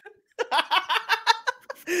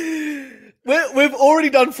 We've already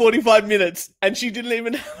done 45 minutes, and she didn't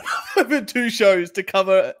even have 2 shows to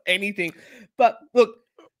cover anything. But look,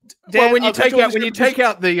 Dan, Well, when you I'll take cut out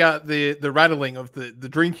this- the rattling of the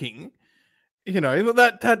drinking, you know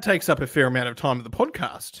that takes up a fair amount of time of the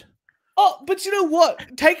podcast. Oh, but you know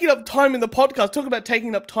what? Taking up time in the podcast. Talk about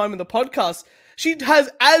taking up time in the podcast. She has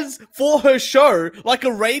as for her show, like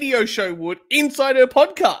a radio show would, inside her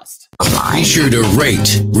podcast. Be sure to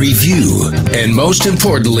rate, review, and most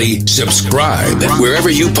importantly, subscribe wherever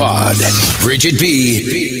you pod. Bridget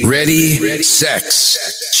B. Ready,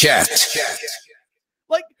 Sex, Chat.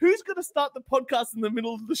 Like, who's going to start the podcast in the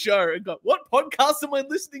middle of the show and go, what podcast am I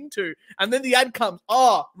listening to? And then the ad comes,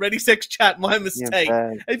 Ready, Sex, Chat, my mistake.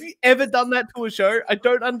 Yeah, have you ever done that to a show? I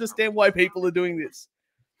don't understand why people are doing this.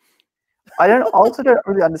 I also don't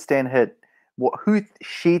really understand who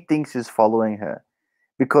she thinks is following her,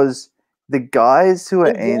 because the guys who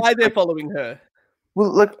are Why they're following her.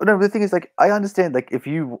 Well, look, no, the thing is, like, I understand, like, if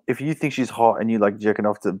you think she's hot and you like jerking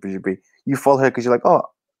off to Bridget B, you follow her because you're like, oh,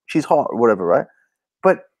 she's hot or whatever, right?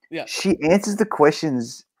 But yeah, she answers the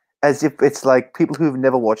questions as if it's like people who've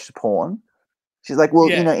never watched porn. She's like, well,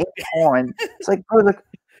 in porn, it's like, bro, like,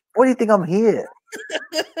 what do you think I'm here?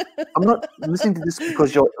 I'm not listening to this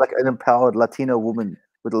because you're like an empowered Latino woman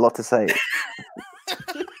with a lot to say.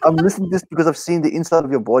 I'm listening to this because I've seen the inside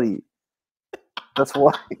of your body. That's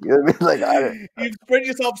why. You know what I mean? Like, you've spread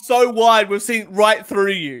yourself so wide, we've seen right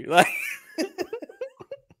through you. Like,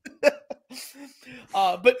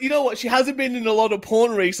 but you know what? She hasn't been in a lot of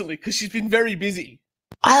porn recently because she's been very busy.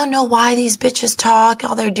 I don't know why these bitches talk.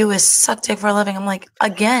 All they do is suck dick for a living. I'm like,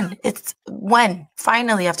 again, it's when?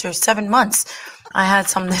 Finally, after 7 months. I had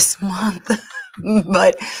some this month.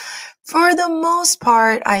 But for the most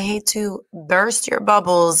part, I hate to burst your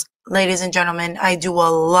bubbles, ladies and gentlemen. I do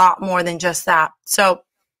a lot more than just that. So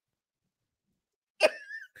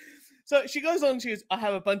she goes on, she goes, I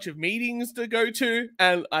have a bunch of meetings to go to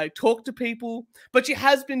and I talk to people, but she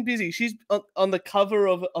has been busy. She's on the cover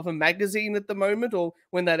of a magazine at the moment, or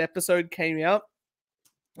when that episode came out.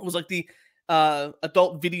 It was like the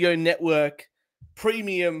Adult Video Network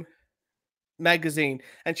premium magazine.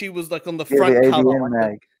 And she was like on the front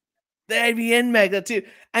cover. The AVN mag, that's it.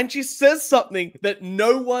 And she says something that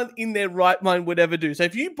no one in their right mind would ever do. So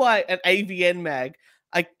if you buy an AVN mag,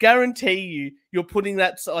 I guarantee you're putting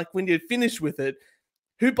that, like, when you're finished with it,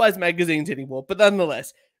 who buys magazines anymore? But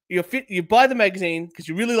nonetheless, you buy the magazine because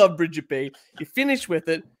you really love Bridget B. You finish with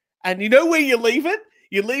it, and you know where you leave it?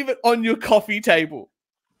 You leave it on your coffee table.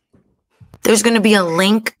 There's going to be a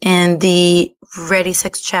link in the Ready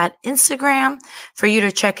Sex Chat Instagram for you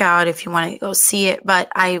to check out if you want to go see it.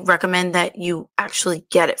 But I recommend that you actually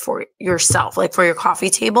get it for yourself, like for your coffee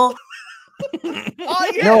table.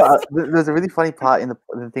 Oh, yes. No, there's a really funny part in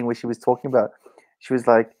the thing where she was talking about. She was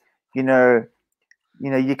like, you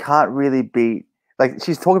you can't really beat. Like,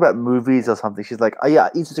 she's talking about movies or something. She's like, oh yeah,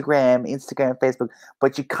 Instagram, Facebook,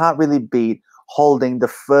 but you can't really beat holding the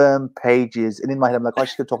firm pages. And in my head, I'm like, oh,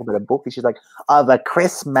 she could talk about a book. And she's like, oh, the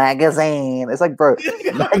Chris magazine. It's like, bro,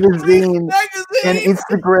 magazine and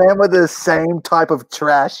Instagram are the same type of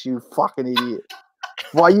trash, you fucking idiot.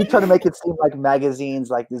 Why are you trying to make it seem like magazines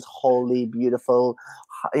like this holy, beautiful,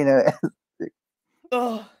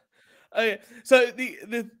 Oh, okay. So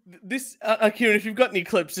this Kieran, if you've got any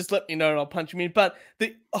clips, just let me know and I'll punch them in. But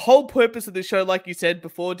the whole purpose of the show, like you said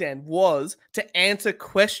before, Dan, was to answer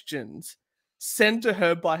questions sent to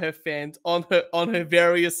her by her fans on her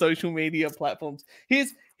various social media platforms.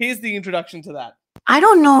 Here's the introduction to that. I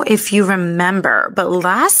don't know if you remember, but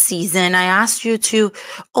last season I asked you to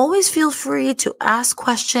always feel free to ask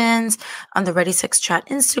questions on the Ready Sex Chat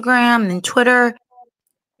Instagram and Twitter.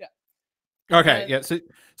 Yeah. Okay. Yeah.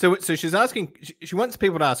 So she's asking. She wants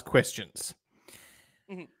people to ask questions.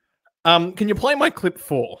 Mm-hmm. Can you play my clip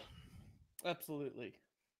 4? Absolutely.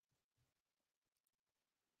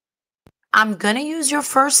 I'm going to use your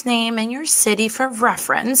first name and your city for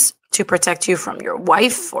reference to protect you from your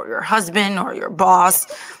wife or your husband or your boss,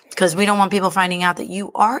 because we don't want people finding out that you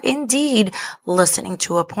are indeed listening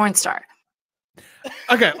to a porn star.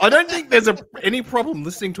 Okay, I don't think there's any problem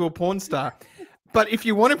listening to a porn star, but if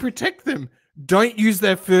you want to protect them, don't use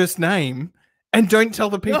their first name and don't tell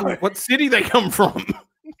the people what city they come from.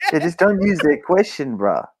 Yeah, just don't use their question,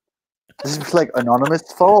 bruh. This is like Anonymous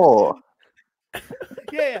 4.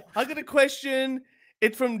 Yeah, I got a question.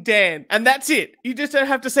 It's from Dan, and that's it. You just don't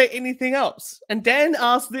have to say anything else. And Dan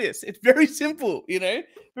asked this. It's very simple, very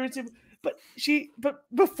simple. But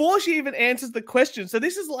before she even answers the question, so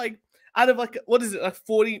this is like out of like, what is it, like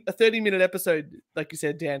a 30-minute episode, like you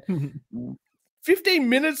said, Dan. 15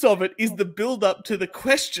 minutes of it is the build-up to the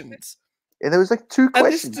questions. And there was like 2 questions.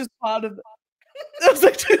 And this is just part of it. There was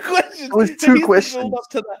like 2 questions. There was 2 questions. The build-up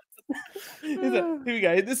to that. Here we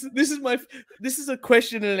go. This is a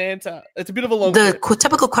question and an answer. It's a bit of a long. The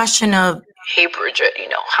typical question of, "Hey Bridget,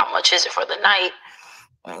 how much is it for the night?"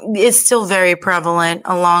 it's still very prevalent,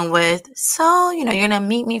 along with, so, you're going to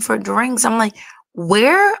meet me for drinks. I'm like,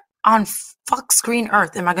 where on fuck screen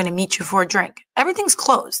earth am I going to meet you for a drink? Everything's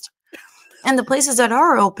closed. And the places that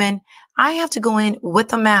are open, I have to go in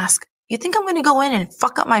with a mask. You think I'm going to go in and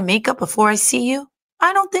fuck up my makeup before I see you?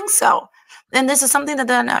 I don't think so. And this is something that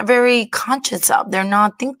they're not very conscious of. They're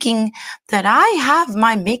not thinking that I have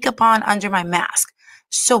my makeup on under my mask.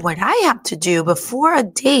 So what I have to do before a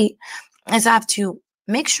date is I have to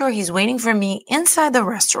make sure he's waiting for me inside the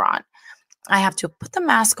restaurant. I have to put the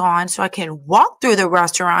mask on so I can walk through the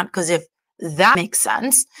restaurant, because if that makes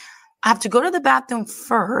sense, I have to go to the bathroom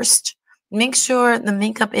first, make sure the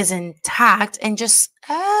makeup is intact, and just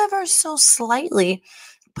ever so slightly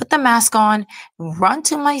put the mask on, run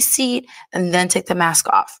to my seat, and then take the mask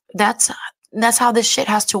off. That's how this shit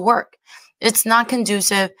has to work. It's not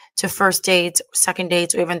conducive to first dates, second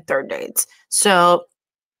dates, or even third dates. So,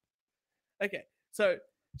 okay. So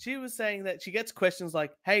she was saying that she gets questions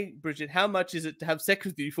like, "Hey, Bridget, how much is it to have sex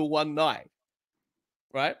with you for one night?"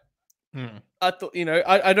 Right? I thought,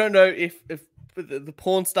 I don't know if the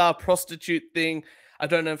porn star prostitute thing, I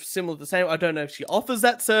don't know if similar to the same. I don't know if she offers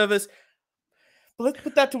that service. But let's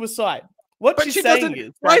put that to a side. What she's saying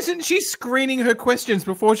is, why isn't she screening her questions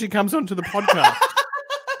before she comes onto the podcast?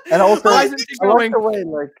 And also, Why I isn't she like going? the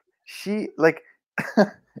way,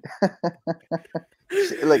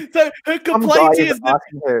 so her some complaint guy is that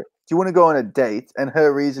asking her, "Do you want to go on a date?" And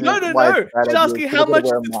her reason no. is why it's a bad She's idea asking is how because much they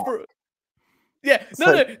wear a is it mask. for. Yeah,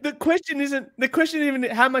 no. The question isn't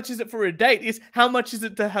how much is it for a date. Is how much is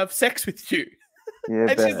it to have sex with you? Yeah,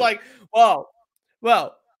 And she's like, well,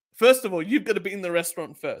 first of all, you've got to be in the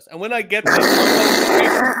restaurant first. And when I get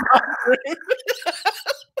there,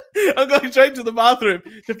 I'm going straight to the bathroom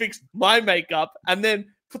to fix my makeup and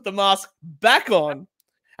then put the mask back on.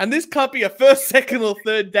 And this can't be a first, second, or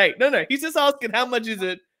third date. No. He's just asking how much is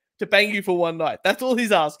it to bang you for one night. That's all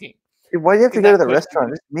he's asking. why do you have to in go to that the question. restaurant?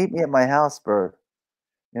 Just meet me at my house, bro.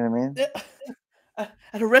 You know what I mean?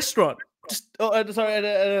 At a restaurant.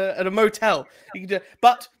 At a motel. You can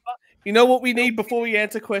but you know what we need before we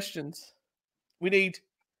answer questions? We need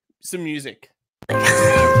some music.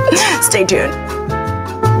 stay tuned.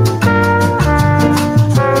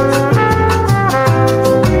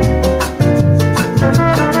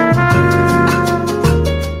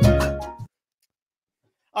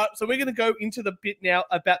 So we're going to go into the bit now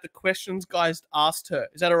about the questions guys asked her.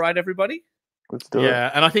 Is that all right, everybody? Let's do it.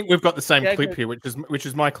 Yeah, and I think we've got the same Yeah, clip good. here, which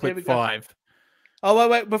is my clip we go. 5. Oh,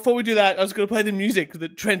 wait. Before we do that, I was going to play the music, the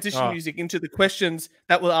transition Oh. music into the questions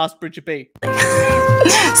that we'll ask Bridget B.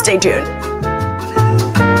 Stay tuned.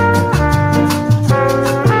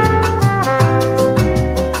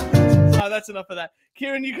 Oh, that's enough of that.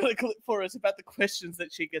 Kieran, you got a clip for us about the questions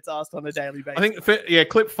that she gets asked on a daily basis. I think,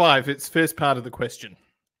 clip 5. It's first part of the question.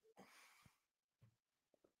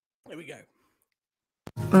 There we go.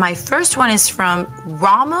 My first one is from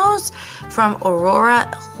Ramos from Aurora,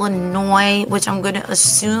 Illinois, which I'm going to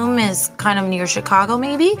assume is kind of near Chicago,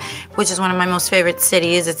 maybe, which is one of my most favorite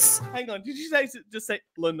cities. It's Hang on. Did you just say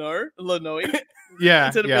Illinois? Yeah,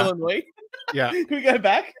 Instead of Illinois? yeah. Can we go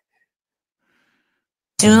back?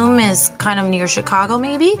 Doom is kind of near Chicago,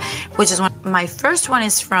 maybe, which is one. My first one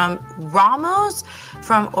is from Ramos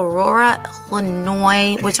from Aurora,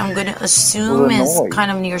 Illinois, which I'm going to assume is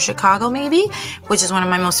kind of near Chicago, maybe, which is one of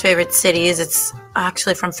my most favorite cities. It's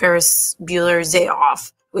actually from Ferris Bueller's Day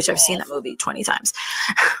Off, which I've seen that movie 20 times.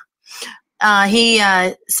 He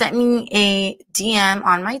sent me a DM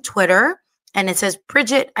on my Twitter, and it says,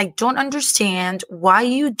 "Bridget, I don't understand why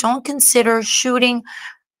you don't consider shooting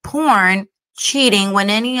porn cheating when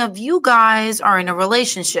any of you guys are in a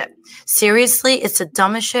relationship. Seriously, it's the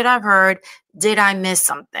dumbest shit I've heard. Did I miss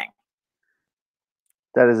something?"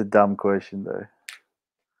 That is a dumb question, though.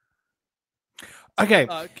 Okay,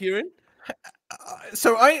 Kieran?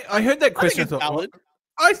 so I heard that I question. think it's valid.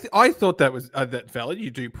 I thought that was that valid.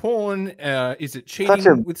 You do porn. Is it cheating Such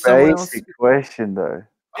a with someone else? basic question, though.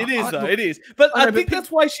 It is, I- though. look- It is. But I know, I but think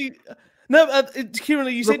that's why she... No, Kieran,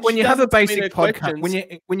 you said Look, when she you have a doesn't submit basic her podcast,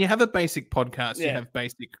 questions. when you have a basic podcast, you Yeah. have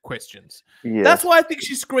basic questions. Yeah. That's why I think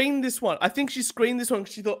she screened this one. I think she screened this one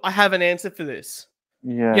because she thought, I have an answer for this.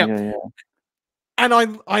 Yeah, Yeah. yeah, yeah. And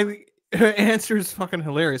I her answer is fucking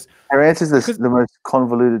hilarious Her answer is Because- the most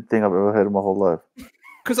convoluted thing I've ever heard in my whole life.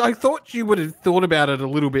 because I thought you would have thought about it a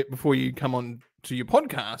little bit before you come on to your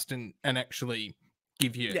podcast and actually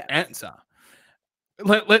give your Yeah. answer.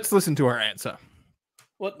 Let's listen to her answer.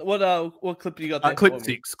 What clip do you got there? Clip for me?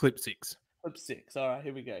 6. Clip 6. Clip 6. All right,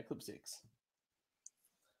 here we go. Clip 6.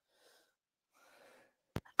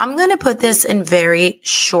 I'm going to put this in very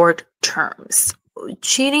short terms.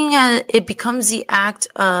 cheating, it becomes the act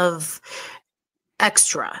of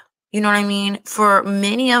extra. You know what I mean? For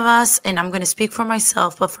many of us, and I'm going to speak for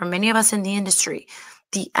myself, but for many of us in the industry,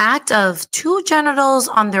 the act of two genitals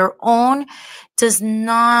on their own does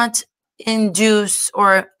not induce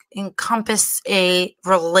or encompass a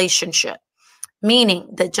relationship. Meaning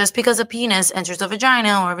that just because a penis enters a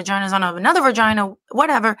vagina or a vagina is on another vagina,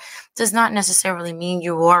 whatever, does not necessarily mean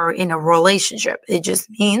you are in a relationship. It just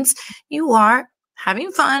means you are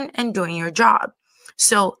having fun and doing your job.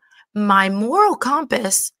 So my moral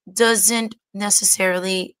compass doesn't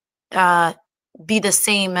necessarily be the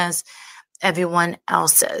same as everyone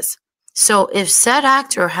else's. So if said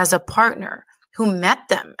actor has a partner who met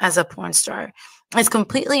them as a porn star, is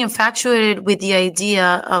completely infatuated with the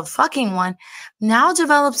idea of fucking one, now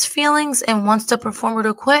develops feelings and wants the performer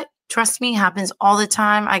to quit, trust me, happens all the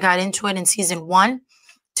time. I got into it in season 1.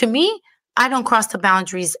 To me, I don't cross the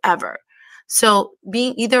boundaries ever. So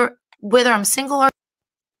being either, whether I'm single or...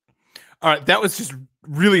 All right, that was just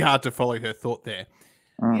really hard to follow her thought there.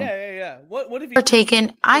 Yeah. What have you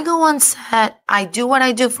taken? I go on set, I do what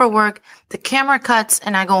I do for work, the camera cuts,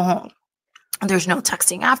 and I go home. There's no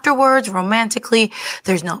texting afterwards, romantically.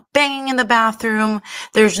 There's no banging in the bathroom.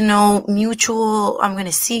 There's no mutual, I'm going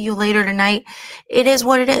to see you later tonight. It is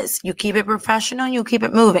what it is. You keep it professional, you keep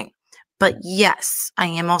it moving. But yes, I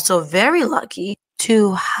am also very lucky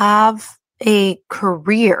to have a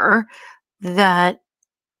career that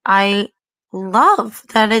I love,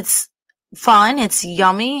 that it's fun, it's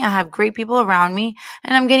yummy. I have great people around me,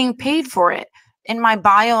 and I'm getting paid for it. In my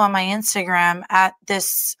bio on my Instagram at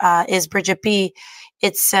this is Bridget B,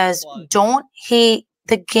 it says, don't hate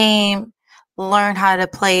the game, learn how to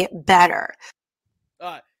play it better.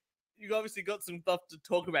 All right. You obviously got some stuff to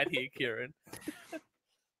talk about here, Kieran.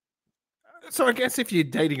 So I guess if you're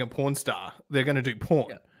dating a porn star, they're going to do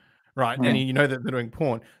porn, right? Mm. And you know that they're doing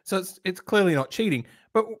porn. So it's clearly not cheating.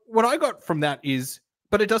 But what I got from that is,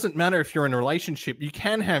 but it doesn't matter if you're in a relationship. You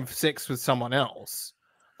can have sex with someone else.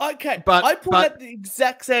 Okay, But I pulled out the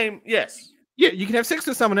exact same. Yes. Yeah, you can have sex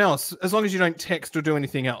with someone else as long as you don't text or do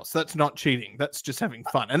anything else. That's not cheating. That's just having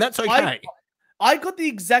fun. And that's okay. I got the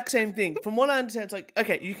exact same thing. From what I understand, it's like,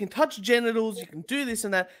 okay, you can touch genitals, you can do this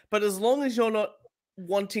and that, but as long as you're not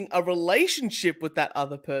wanting a relationship with that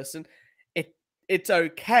other person, it's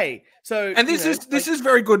okay. So, and this is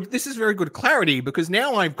very good. This is very good clarity, because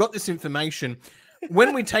now I've got this information.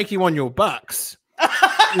 When we take you on your bucks,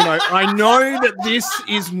 I know that this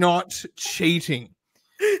is not cheating.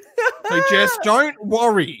 So just don't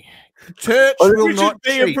worry. Church will not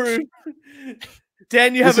cheat. Approved.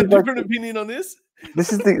 Dan, you have a different opinion on this? I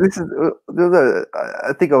think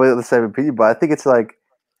I have the same opinion, but I think it's like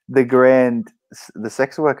the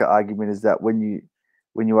sex worker argument is that when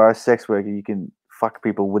you are a sex worker, you can fuck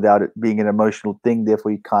people without it being an emotional thing.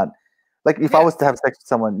 Therefore, you can't. Like, if I was to have sex with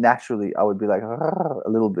someone naturally, I would be like a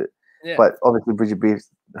little bit. Yeah. But obviously, Bridget B,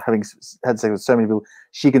 having had sex with so many people,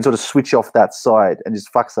 she can sort of switch off that side and just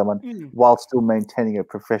fuck someone while still maintaining a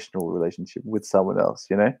professional relationship with someone else,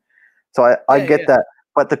 So I get that.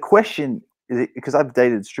 But the question is, because I've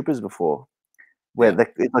dated strippers before, where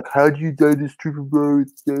it's like, how do you date a stripper, bro?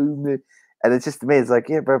 It's so mad. And it's just, to me, it's like,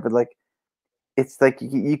 yeah, bro, but like, it's like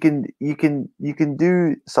you can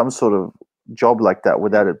do some sort of job like that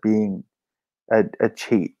without it being a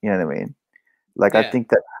cheat. You know what I mean? Like, I think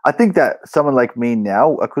that someone like me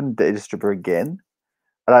now, I couldn't date a stripper again,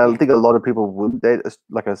 and I think a lot of people wouldn't date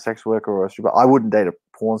a sex worker or a stripper. I wouldn't date a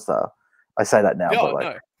porn star. I say that now, but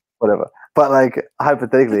like, whatever. But like,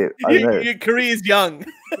 hypothetically, I don't know. Your career's young.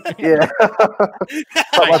 Yeah.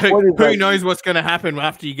 Who knows what's going to happen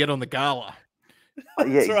after you get on the gala?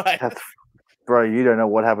 That's right. Bro, you don't know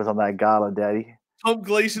what happens on that gala, Daddy. Tom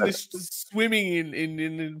Gleason is swimming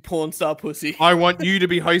in porn star pussy. I want you to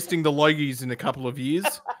be hosting the Logies in a couple of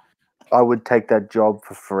years. I would take that job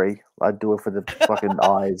for free. I'd do it for the fucking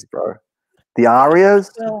eyes, bro. The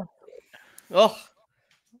arias. Oh,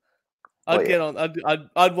 I'd get on.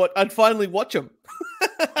 I'd finally watch them.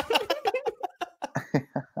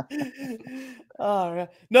 Oh, right.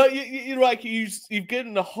 No, you're right. You've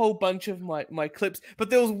gotten a whole bunch of my clips,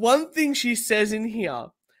 but there was one thing she says in here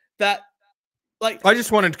that, like, I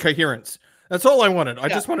just wanted coherence. That's all I wanted. I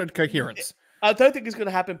just wanted coherence. I don't think it's going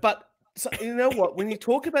to happen, but you know what? When you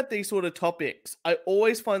talk about these sort of topics, I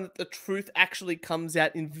always find that the truth actually comes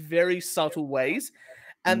out in very subtle ways.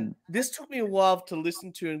 And this took me a while to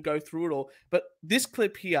listen to and go through it all. But this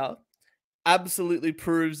clip here absolutely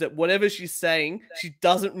proves that whatever she's saying, she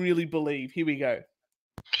doesn't really believe. Here we go.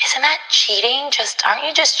 Isn't that cheating? Aren't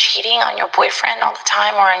you just cheating on your boyfriend all the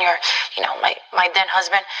time, or on your, my then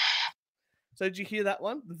husband? So did you hear that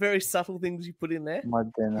one? The very subtle things you put in there. My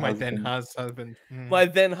then husband. My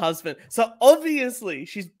then husband. So obviously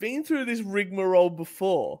she's been through this rigmarole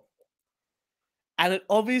before. And it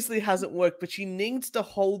obviously hasn't worked, but she needs to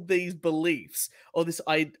hold these beliefs or this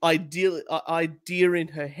idea in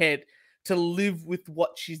her head to live with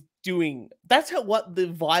what she's doing. That's what the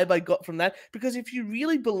vibe I got from that. Because if you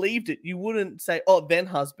really believed it, you wouldn't say, "Oh, then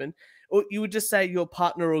husband," or you would just say your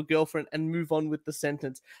partner or girlfriend and move on with the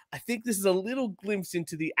sentence. I think this is a little glimpse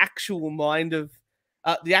into the actual mind of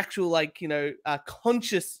the actual,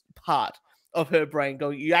 conscious part of her brain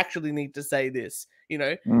going, "You actually need to say this."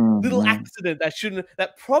 Little accident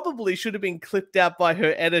that probably should have been clipped out by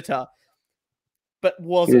her editor, but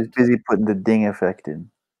wasn't. He was busy putting the ding effect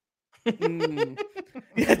in.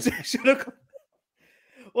 Yeah, should have.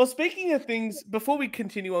 Well, speaking of things, before we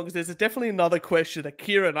continue on, because there's definitely another question that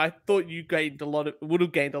Kieran, I thought you would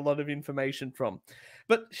have gained a lot of information from,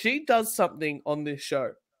 but she does something on this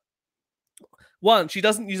show. One, she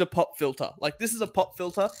doesn't use a pop filter. Like, this is a pop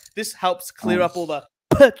filter. This helps clear up all the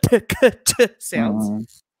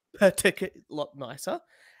sounds. A lot nicer.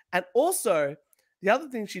 And also, the other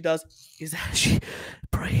thing she does is that she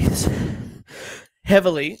breathes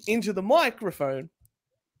heavily into the microphone.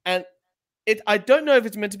 And I don't know if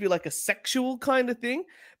it's meant to be like a sexual kind of thing,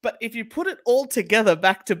 but if you put it all together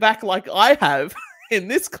back to back like I have in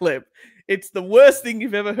this clip, it's the worst thing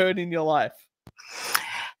you've ever heard in your life.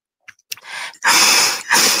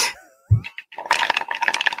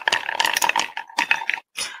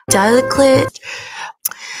 Delicate.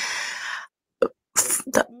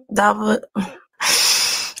 That would.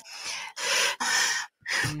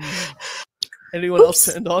 Anyone else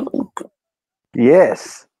turned on?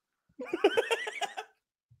 Yes.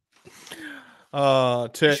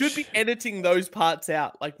 Touch. Should be editing those parts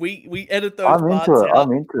out. Like we edit those I'm parts into it. out.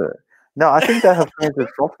 I'm into it. No, I think they have friends that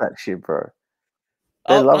flop that shit, bro.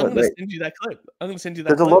 They love I'm it. going to send you that clip.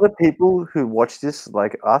 There's a lot of people who watch this,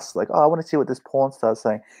 like us, like, oh, I want to see what this porn star's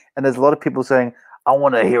saying. And there's a lot of people saying, I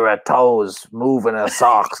want to hear her toes move in her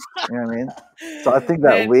socks. You know what I mean? So I think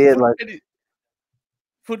that weird,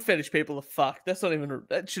 foot fetish people are fucked. That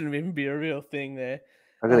shouldn't even be a real thing there.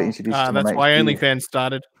 I got to introduce you to that's my why mate, OnlyFans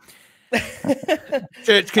started.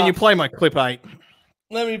 Church, can you play my clip 8?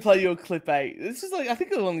 Let me play your clip 8. This is I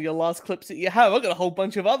think it's one of your last clips that you have. I've got a whole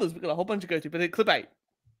bunch of others. We've got a whole bunch to go to, but clip 8.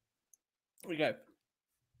 Here we go.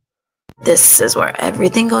 This is where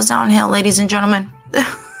everything goes downhill, ladies and gentlemen.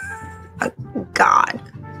 God.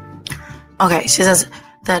 Okay, she says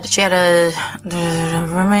that she had a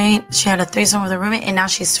roommate. She had a threesome with a roommate, and now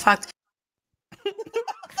she's fucked.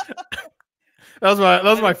 That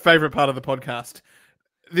was my favorite part of the podcast.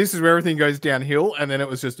 This is where everything goes downhill, and then it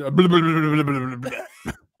was just blah, blah, blah, blah, blah, blah,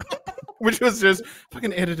 which was just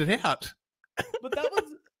fucking edited out. But that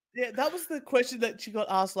was the question that she got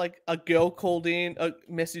asked. Like, a girl called in, a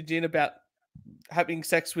message in about having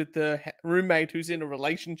sex with the roommate who's in a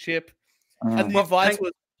relationship, and the advice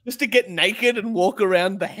was just to get naked and walk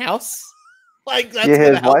around the house. Like, that's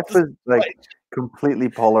his wife was completely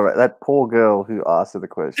polarized. That poor girl who asked her the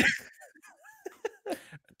question.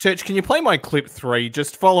 Church, can you play my clip 3?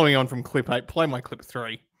 Just following on from clip 8, play my clip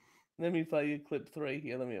 3. Let me play you clip 3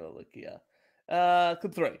 here. Let me have a look here.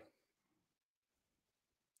 Clip 3.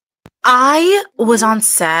 I was on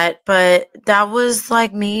set, but that was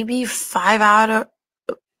like maybe 5 out of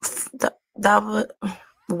that was.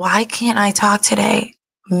 Why can't I talk today?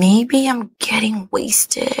 Maybe I'm getting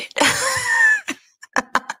wasted.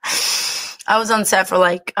 I was on set for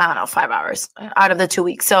 5 hours out of the 2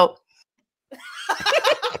 weeks. So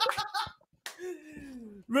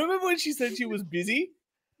remember when she said she was busy,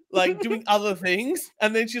 doing other things,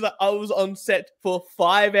 and then she's like, I was on set for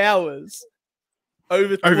 5 hours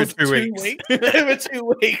over 2 weeks. Over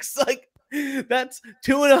 2 weeks. That's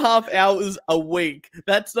 2.5 hours a week.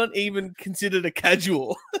 That's not even considered a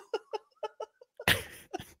casual.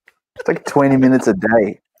 It's like 20 minutes a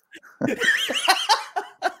day.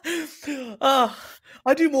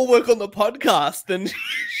 I do more work on the podcast than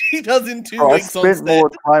she does in 2 weeks on set. I spent more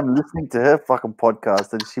time listening to her fucking podcast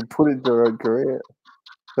than she put into her own career.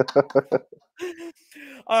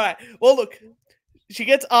 All right. Well, look, she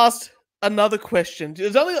gets asked another question.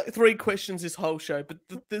 There's only 3 questions this whole show, but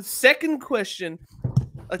the second question,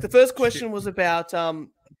 the first question was about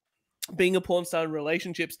being a porn star in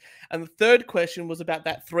relationships, and the third question was about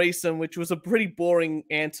that threesome, which was a pretty boring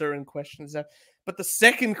answer and questions. But the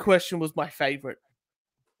second question was my favorite.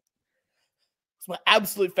 It's my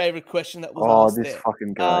absolute favorite question that was asked this there.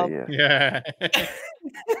 Fucking guy, yeah.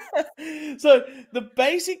 So the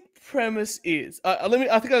basic premise is, I think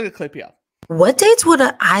I got a clip here. What dates would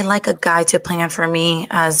I like a guy to plan for me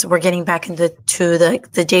as we're getting back into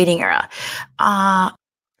the dating era?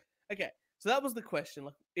 Okay, so that was the question.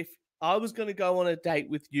 Like, if I was going to go on a date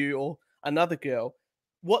with you or another girl,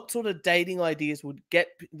 what sort of dating ideas would get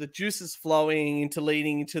the juices flowing into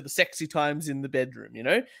leading into the sexy times in the bedroom, you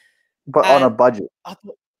know? But on a And budget.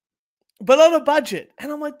 but on a budget.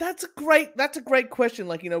 And I'm like, that's a great question.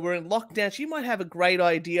 Like, you know, we're in lockdown. She might have a great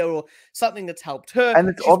idea or something that's helped her. And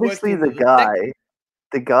it's She's obviously working the with a sex- guy.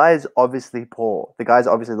 The guy's obviously poor. The guy's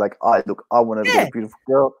obviously like, I want to Yeah. be a beautiful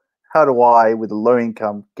girl. How do I, with a low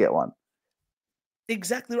income, get one?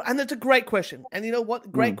 Exactly. And that's a great question. And you know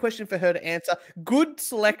what? Great question for her to answer. Good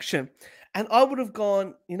selection. And I would have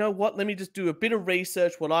gone, you know what? Let me just do a bit of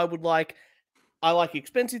research, what I would like. I like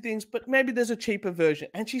expensive things, but maybe there's a cheaper version.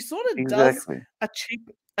 And she sort of does Exactly.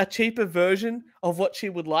 a cheaper version of what she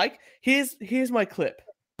would like. Here's my clip.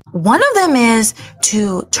 One of them is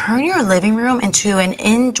to turn your living room into an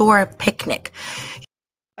indoor picnic.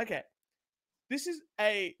 Okay.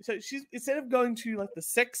 So she's, instead of going to like the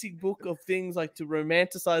sexy book of things like to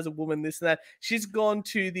romanticize a woman, this and that, she's gone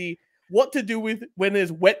to the what to do with when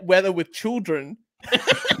there's wet weather with children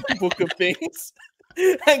book of things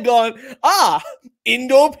and gone,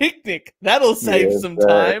 indoor picnic. That'll save some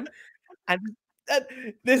time. And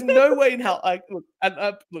there's no way in hell look,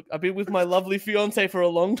 I've been with my lovely fiance for a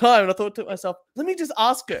long time, and I thought to myself, let me just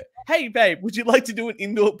ask her, hey babe, would you like to do an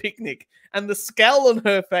indoor picnic? And the scowl on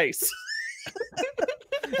her face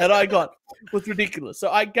that I got was ridiculous. So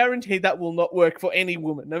I guarantee that will not work for any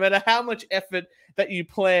woman, no matter how much effort that you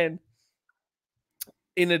plan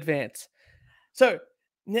in advance. So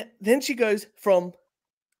then she goes from,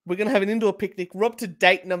 we're going to have an indoor picnic, we're up to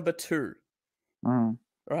date number 2.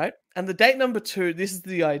 Right? And the date number 2, this is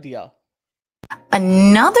the idea.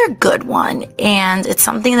 Another good one, and it's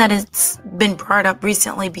something that has been brought up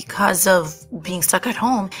recently because of being stuck at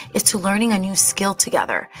home, is to learning a new skill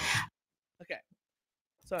together. Okay.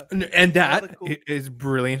 So, and that is a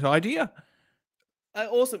brilliant idea.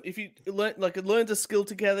 Awesome. If you learn a skill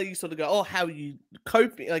together, you sort of go, oh, how are you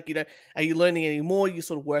coping? Like, you know, are you learning any more? You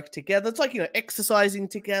sort of work together. It's like, you know, exercising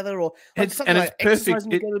together, or like something like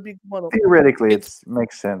exercising together. Big one. Theoretically, it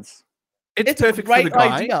makes sense. It's perfect for the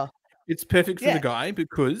guy. Idea. It's perfect for the guy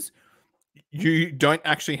because you don't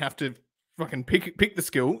actually have to fucking pick the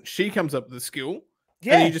skill. She comes up with the skill,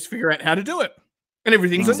 and you just figure out how to do it, and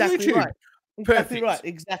everything's on YouTube. Right.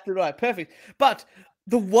 Exactly right. Perfect. But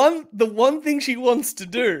the one thing she wants to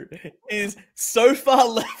do is so far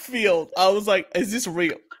left field. I was like, is this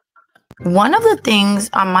real? One of the things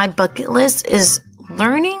on my bucket list is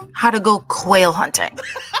learning how to go quail hunting.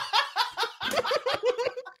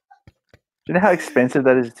 Do you know how expensive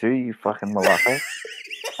that is too, you fucking malaka?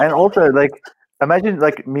 And also, like, imagine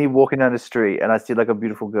like me walking down the street and I see like a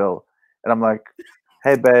beautiful girl and I'm like,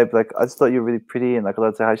 hey babe, like I just thought you were really pretty and like I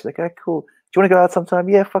love to say hi. She's like, oh cool. Do you want to go out sometime?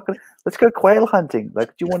 Yeah, fucking let's go quail hunting. Like,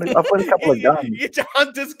 do you want to? I've got a couple of guns. You get your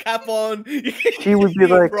hunter's cap on. She would be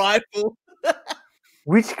like, rifle.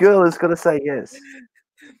 Which girl is gonna say yes?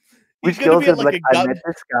 Which girl's gonna be like, I met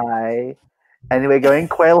this guy and we're going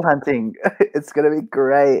quail hunting. It's gonna be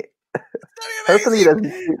great. Hopefully he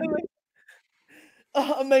doesn't shoot me.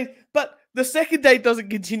 I mean, but the second date doesn't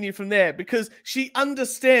continue from there because she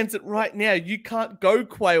understands that right now you can't go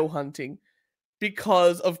quail hunting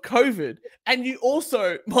because of COVID, and you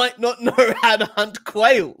also might not know how to hunt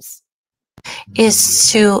quails. Is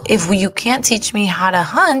to, if you can't teach me how to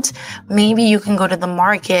hunt, maybe you can go to the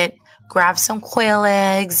market, grab some quail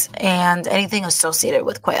eggs and anything associated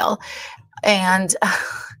with quail, and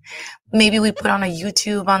maybe we put on a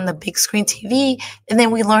YouTube on the big screen TV, and then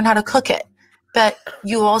we learn how to cook it. But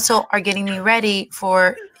you also are getting me ready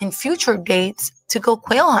for, in future dates, to go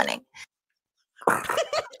quail hunting.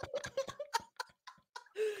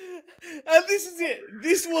 And this is it.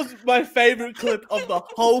 This was my favorite clip of the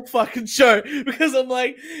whole fucking show because I'm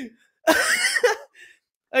like,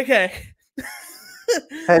 okay.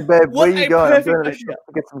 Hey babe, where are you going? I'm going to shop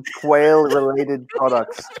to get some quail-related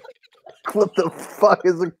products. What the fuck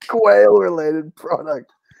is a quail-related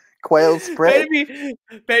product? Quail spread?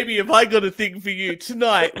 Baby, if I got a thing for you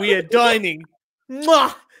tonight, we are dining.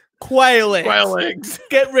 Mwah! Quail eggs. Quail eggs.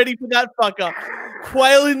 Get ready for that fucker.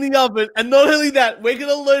 Quail in the oven. And not only that, we're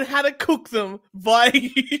going to learn how to cook them via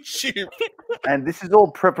YouTube. And this is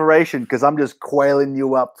all preparation because I'm just quailing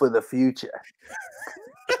you up for the future.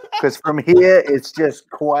 Because from here, it's just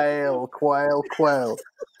quail, quail, quail.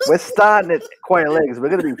 We're starting at quail eggs. We're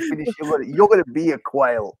going to be finishing. You're going to be a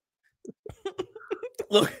quail.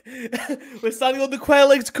 Look, we're starting on the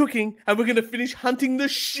quail eggs cooking, and we're going to finish hunting the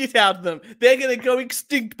shit out of them. They're going to go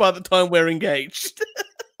extinct by the time we're engaged.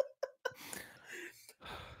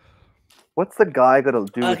 What's the guy got to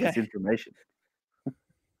do with Okay. this information?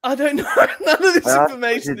 I don't know. None of this I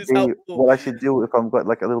information is should do- helpful. What I should do if I've got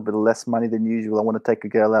like a little bit less money than usual, I want to take a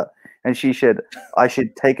girl out, and I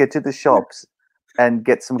should take her to the shops and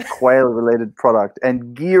get some quail-related product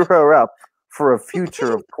and gear her up for a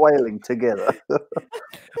future of quailing together.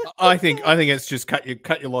 I think it's just cut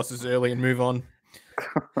your losses early and move on.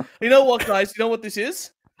 You know what, guys? You know what this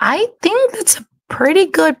is? I think that's a pretty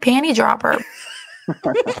good panty dropper.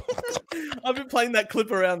 I've been playing that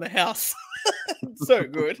clip around the house. It's so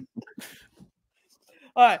good.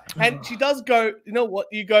 All right, and she does go. You know what?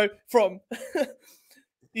 You go from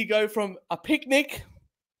a picnic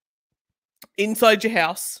inside your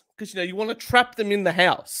house because you want to trap them in the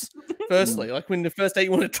house. Firstly, like when the first day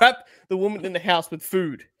you want to trap the woman in the house with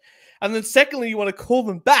food, and then secondly you want to call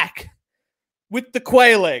them back with the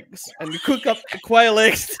quail eggs, and you cook up the quail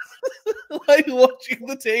eggs while you're watching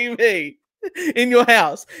the TV in your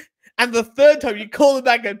house. And the third time you call them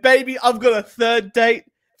back and baby, I've got a third date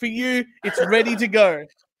for you. It's ready to go.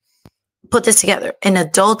 Put this together. An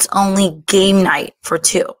adults only game night for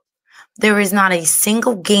 2. There is not a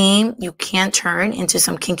single game you can't turn into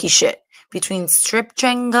some kinky shit. Between strip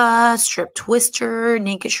Jenga, strip twister,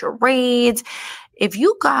 naked charades. If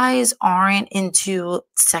you guys aren't into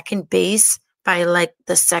second base by like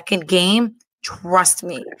the second game, trust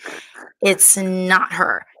me, it's not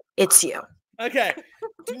her. It's you. Okay.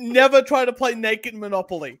 Never try to play Naked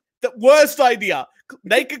Monopoly. The worst idea.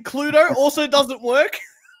 Naked Cluedo also doesn't work.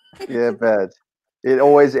 Yeah, bad. It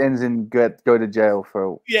always ends in go to jail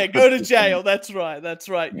for. Yeah, go to jail. That's right. That's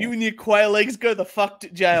right. You and your quail eggs go the fuck to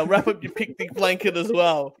jail. Wrap up your picnic blanket as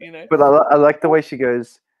well. But I like the way she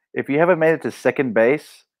goes. If you haven't made it to second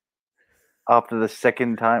base after the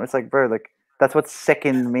second time, it's like, bro, like that's what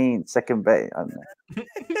second means. Second base. I don't know.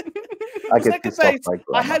 I get Second pissed off base. by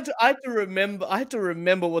I grammar. had to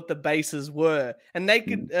remember what the bases were. And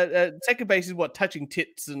naked second base is what, touching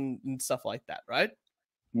tits and stuff like that, right?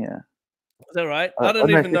 Yeah. Is that right? I don't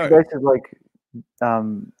even know. Second base is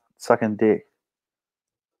like sucking dick.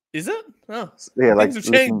 Is it? Oh, Yeah, like things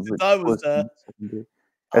have changed since I was. sucking dick.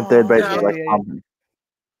 And third base yeah, is like yeah. pumping.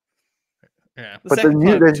 Yeah. But second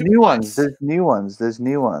time, there's two new ones. twice. There's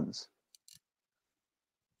new ones.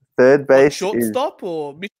 Third What, base is shortstop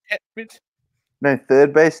or mid? no.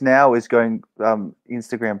 Third base now is going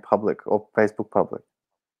Instagram public or Facebook public.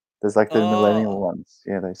 There's like the millennial Oh. ones.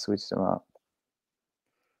 Yeah, they switched them up.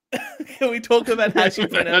 Can we talk about how she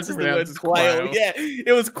pronounces the word Pronounces quail? quail. Yeah,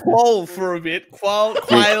 it was quail for a bit. Quail.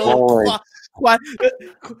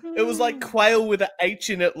 It was like quail with an H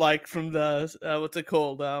in it, like from the what's it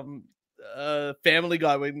called? Family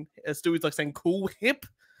Guy when Stewie's like saying "cool hip,"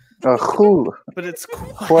 Oh, cool. but it's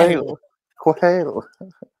quail. Quail.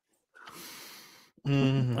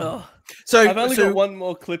 Mhm. Oh, So, I've only so got one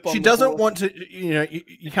more clip on. she the doesn't board. want to.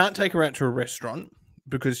 You can't take her out to a restaurant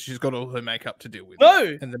because she's got all her makeup to deal with.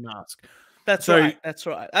 No, And the mask. that's So- right. That's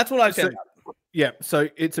right. That's what I So- found. Yeah, so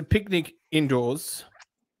it's a picnic indoors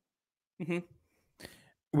Mhm.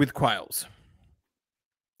 with quails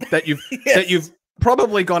that you've Yes. that you've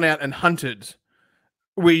probably gone out and hunted,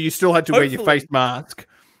 where you still had to wear your Hopefully. face mask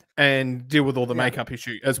and deal with all the Yeah. makeup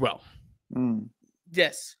issue as well. Mm.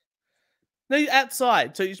 Yes. No, you're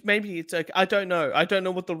outside, so maybe it's okay. I don't know. I don't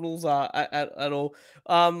know what the rules are at all.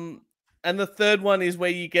 And the third one is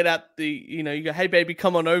where you get out you go, hey baby,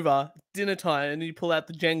 come on over, dinner time, and you pull out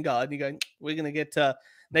the Jenga and you go, we're gonna get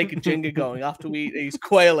naked Jenga going after we eat these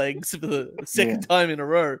quail eggs for the second time in a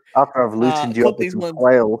row. After I've loosened you put up with these some ones-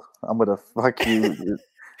 quail, I'm gonna fuck you You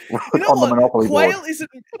know on the what? Monopoly Quail board. isn't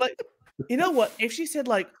like. You know what? If she said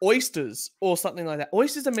like oysters or something like that,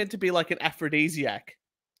 oysters are meant to be like an aphrodisiac,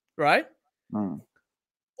 right? Mm.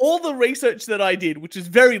 All the research that I did, which is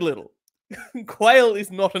very little, quail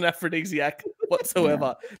is not an aphrodisiac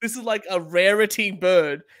whatsoever. This is like a rarity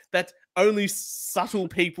bird that only subtle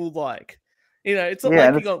people like. It's not Yeah,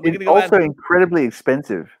 and like it's, we're going it's to go out. also incredibly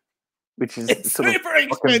expensive, which is It's sort of super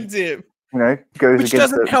expensive. goes Which against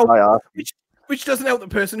doesn't the help. high art. Which doesn't help the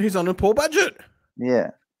person who's on a poor budget.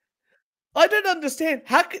 Yeah. I don't understand.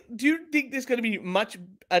 Do you think there's going to be much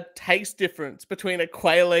a taste difference between a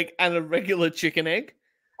quail egg and a regular chicken egg?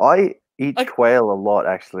 I eat I- quail a lot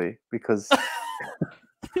actually because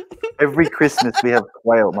every Christmas we have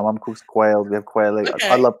quail. My mum cooks quail. We have quail egg. I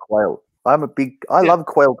Okay. love quail. I Yeah. love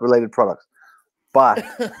quail related products, but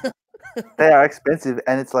they are expensive.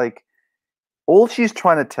 And it's like all she's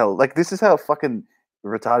trying to tell, like this is how fucking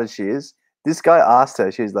retarded she is. This guy asked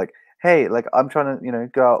her. She's like, "Hey, like I'm trying to,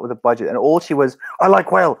 go out with a budget," and all she was, "I like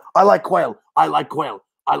quail. I like quail. I like quail.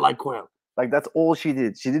 I like quail." Like that's all she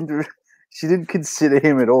did. She didn't consider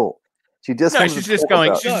him at all. She just No, wanted she's to just talk going.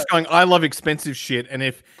 about She's just going. I love expensive shit, and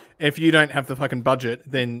if you don't have the fucking budget,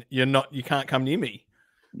 then you can't come near me.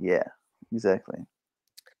 Yeah, exactly.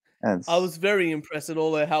 And I was very impressed at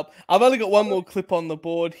all their help. I've only got one more clip on the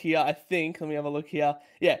board here, I think. Let me have a look here.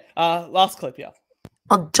 Yeah, last clip, yeah.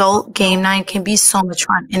 Adult game night can be so much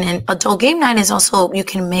fun. And in adult game night is also, you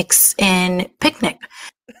can mix in picnic.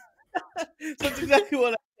 So that's exactly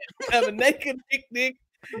what I said. Have a naked picnic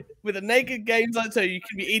with a naked game zone, so you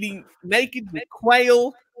can be eating naked with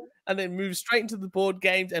quail, and then move straight into the board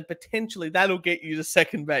games, and potentially that'll get you to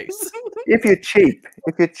second base. if you're cheap,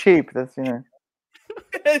 that's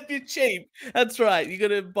If you're cheap, that's right. You got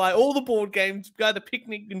to buy all the board games, go to the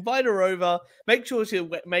picnic, invite her over, make sure your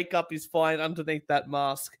makeup is fine underneath that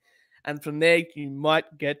mask, and from there you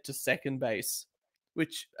might get to second base,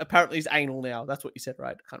 which apparently is anal now. That's what you said,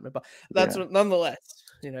 right? I can't remember. That's nonetheless,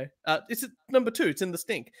 it's number 2. It's in the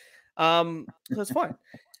stink, so it's fine.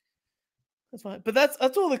 That's fine. But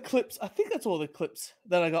that's all the clips. I think that's all the clips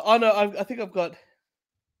that I got. Oh no, I think I've got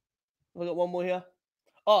one more here.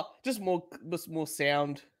 Oh, just more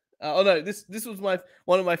sound. Oh no, this was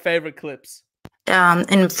one of my favorite clips.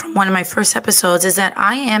 And from one of my first episodes is that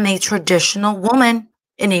I am a traditional woman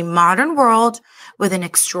in a modern world with an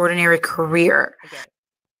extraordinary career. Okay.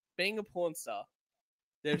 Being a porn star,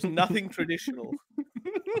 there's nothing traditional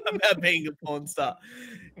about being a porn star.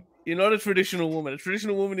 You're not a traditional woman. A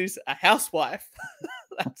traditional woman is a housewife.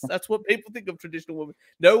 That's what people think of traditional woman.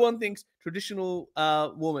 No one thinks traditional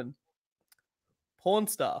woman. Porn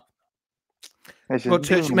star. She's Well,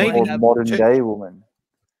 a modern day woman.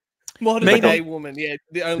 Modern day woman, yeah.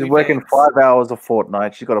 She's working 5 hours a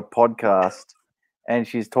fortnight. She's got a podcast, and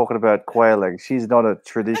she's talking about quail eggs. She's not a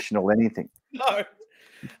traditional anything. No.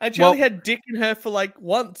 And she only had dick in her for like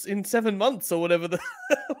once in 7 months or whatever that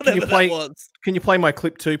was. Can you play my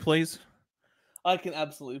clip 2, please? I can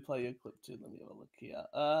absolutely play your clip 2. Let me have a look here.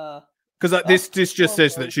 Because this just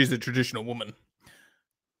says that she's a traditional woman.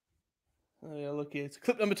 Oh yeah, look here. It's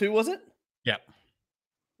clip number 2, was it? Yeah.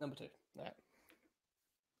 Number 2. All right.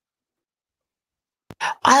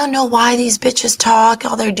 I don't know why these bitches talk.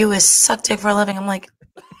 All they do is suck dick for a living. I'm like,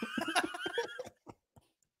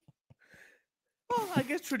 well, I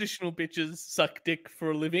guess traditional bitches suck dick for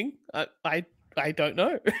a living. I don't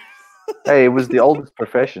know. Hey, it was the oldest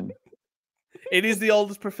profession. It is the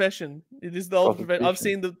oldest profession. It is the oldest profession. I've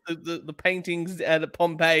seen the paintings at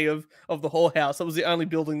Pompeii of the whorehouse. That was the only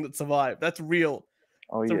building that survived. That's real.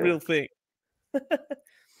 Oh, it's a real thing.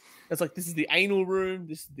 It's like, this is the anal room.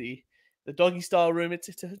 This is the doggy style room.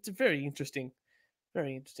 It's a very interesting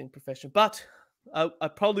profession. But I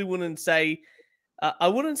probably wouldn't say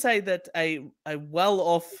that a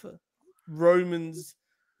well-off Roman's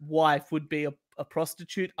wife would be a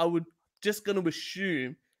prostitute. I would just going to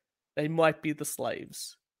assume they might be the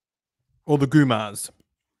slaves. Or the Gumars.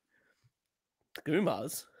 The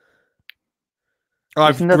Gumars?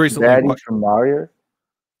 I've recently watched from Mario.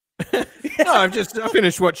 No, I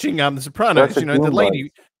finished watching The Sopranos.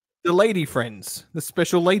 The lady friends, the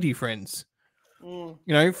special lady friends.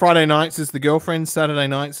 Mm. Friday nights is the girlfriends, Saturday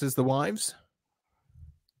nights is the wives.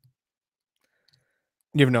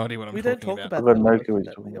 You have no idea what I'm talking about. I've got no clue what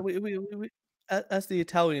you're talking about. We, as the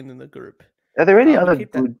Italian in the group. Are there any other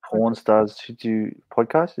good porn stars who do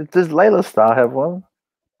podcasts? Does Layla Starr have one?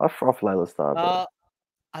 I froth Layla Starr. But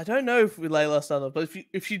I don't know if Layla Starr, but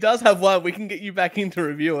if she does have one, we can get you back in to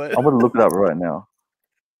review it. I'm going to look it up right now.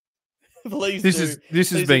 Please this do.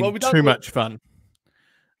 has been too much fun.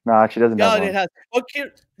 Nah, she doesn't have one. It has. Well,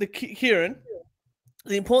 Kieran,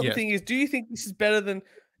 the important thing is, do you think this is better than...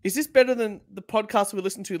 Is this better than the podcast we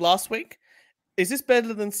listened to last week? Is this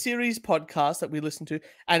better than Siri's podcast that we listened to?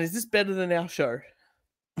 And is this better than our show?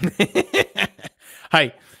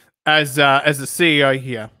 Hey, as the CEO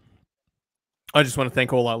here, I just want to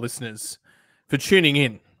thank all our listeners for tuning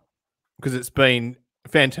in, because it's been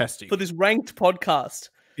fantastic. For this ranked podcast.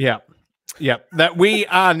 Yeah. That we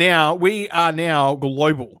are now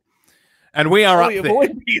global. And we are up there.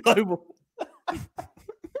 Global.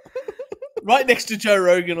 Right next to Joe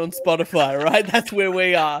Rogan on Spotify, right? That's where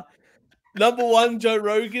we are. Number 1, Joe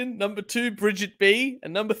Rogan. Number 2, Bridget B.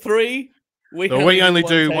 And number 3, we only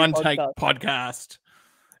do one take podcast.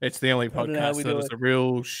 It's the only podcast that is a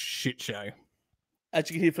real shit show. As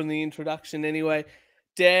you can hear from the introduction anyway.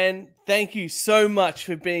 Dan, thank you so much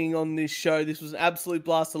for being on this show. This was an absolute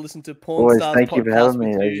blast to listen to Porn Stars. Thank you for having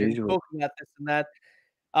me, as usual. Talking about this and that.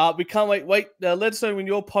 We can't wait. Let us know when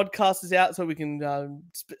your podcast is out so we can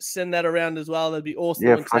send that around as well. That'd be awesome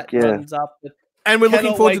once that runs up. But and we're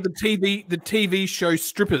looking forward to the TV show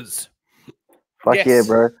Strippers. Fuck yeah,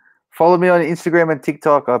 bro. Follow me on Instagram and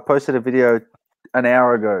TikTok. I posted a video an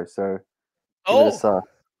hour ago, so Give it a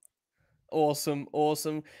Oh, sigh.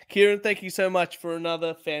 awesome. Kieran, thank you so much for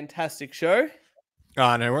another fantastic show.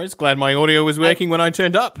 Ah, no worries. Glad my audio was working when I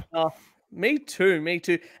turned up. Me too.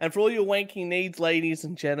 And for all your wanking needs, ladies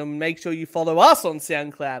and gentlemen, make sure you follow us on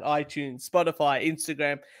SoundCloud, iTunes, Spotify,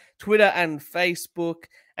 Instagram, Twitter, and Facebook.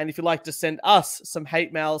 And if you'd like to send us some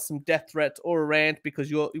hate mail, some death threats, or a rant because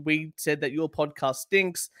we said that your podcast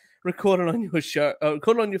stinks, record it on your show,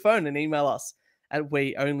 record it on your phone and email us at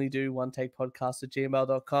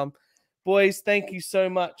weonlydo1takepodcast@gmail.com. Boys, thank you so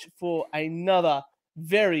much for another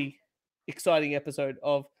very exciting episode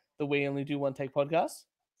of the We Only Do One Take podcast.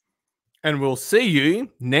 And we'll see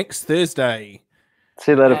you next Thursday.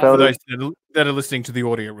 See you later, For For fellas. those that are listening to the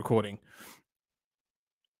audio recording.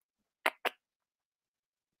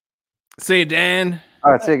 See you, Dan.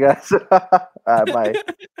 All right, see you guys. All right, bye.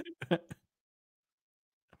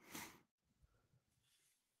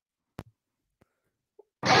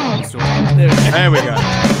 There we go.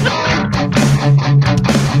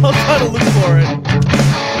 I'll try to look for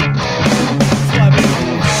it.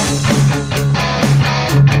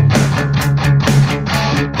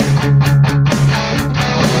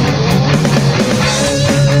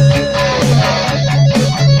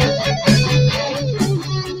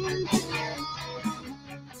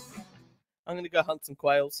 I'm going to go hunt some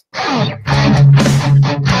quails. I'm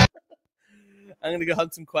going to go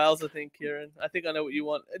hunt some quails, I think, Kieran. I think I know what you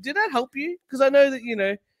want. Did that help you? Because I know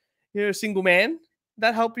that, you're a single man. Did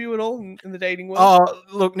that help you at all in the dating world? Oh,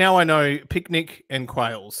 look, now I know picnic and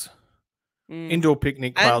quails. Indoor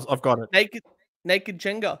picnic And quails. I've got it. Naked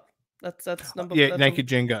Jenga. That's number. Yeah, that's naked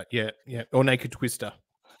Jenga. Yeah. Or naked twister.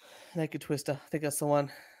 Naked Twister. I think that's the one.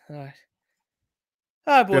 All right.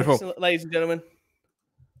 All right, boys, Beautiful. ladies and gentlemen.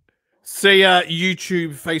 See ya,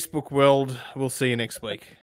 YouTube, Facebook world. We'll see you next week.